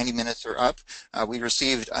 The 90 minutes are up. We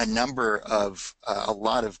received a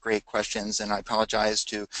lot of great questions, and I apologize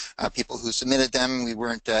to people who submitted them. We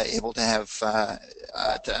weren't able to have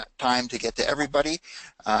time to get to everybody,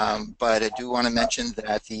 but I do want to mention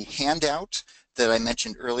that the handout that I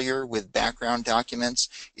mentioned earlier with background documents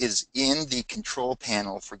is in the control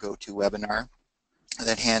panel for GoToWebinar.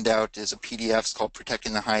 That handout is a PDF. It's called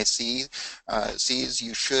Protecting the High Seas.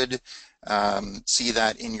 You should see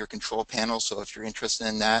that in your control panel, so if you're interested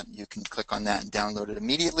in that, you can click on that and download it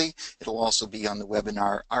immediately. It'll also be on the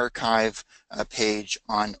webinar archive page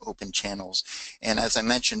on Open Channels. And as I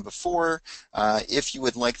mentioned before, if you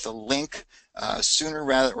would like the link as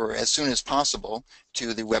soon as possible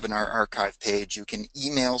to the webinar archive page, you can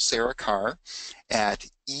email Sarah Carr at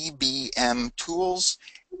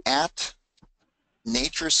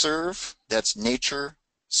ebmtools@natureserve, that's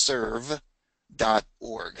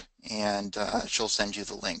natureserve.org, and she'll send you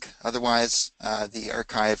the link. Otherwise, the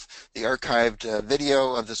archived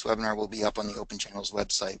video of this webinar will be up on the Open Channels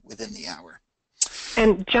website within the hour.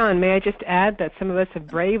 And John, may I just add that some of us have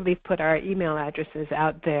bravely put our email addresses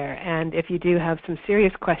out there, and if you do have some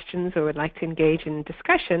serious questions or would like to engage in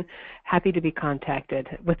discussion, happy to be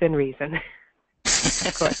contacted within reason.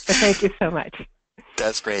 Of course, but thank you so much.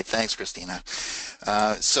 That's great. Thanks, Christina.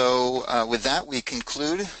 With that, we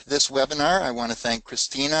conclude this webinar. I want to thank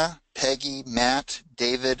Christina, Peggy, Matt,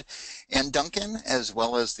 David, and Duncan, as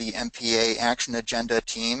well as the MPA Action Agenda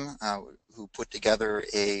team who put together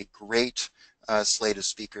a great slate of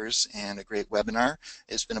speakers and a great webinar.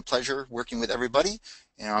 It's been a pleasure working with everybody.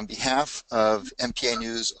 And on behalf of MPA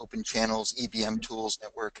News, Open Channels, EBM Tools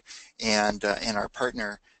Network, and our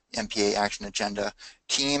partner, MPA Action Agenda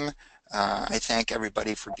team, I thank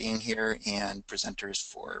everybody for being here and presenters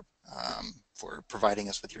for providing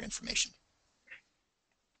us with your information.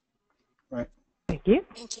 Right. Thank you.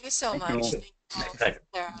 Thank you so much. Thank you,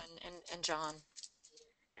 Sarah and John.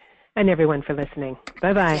 And everyone for listening.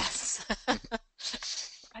 Bye-bye. Yes.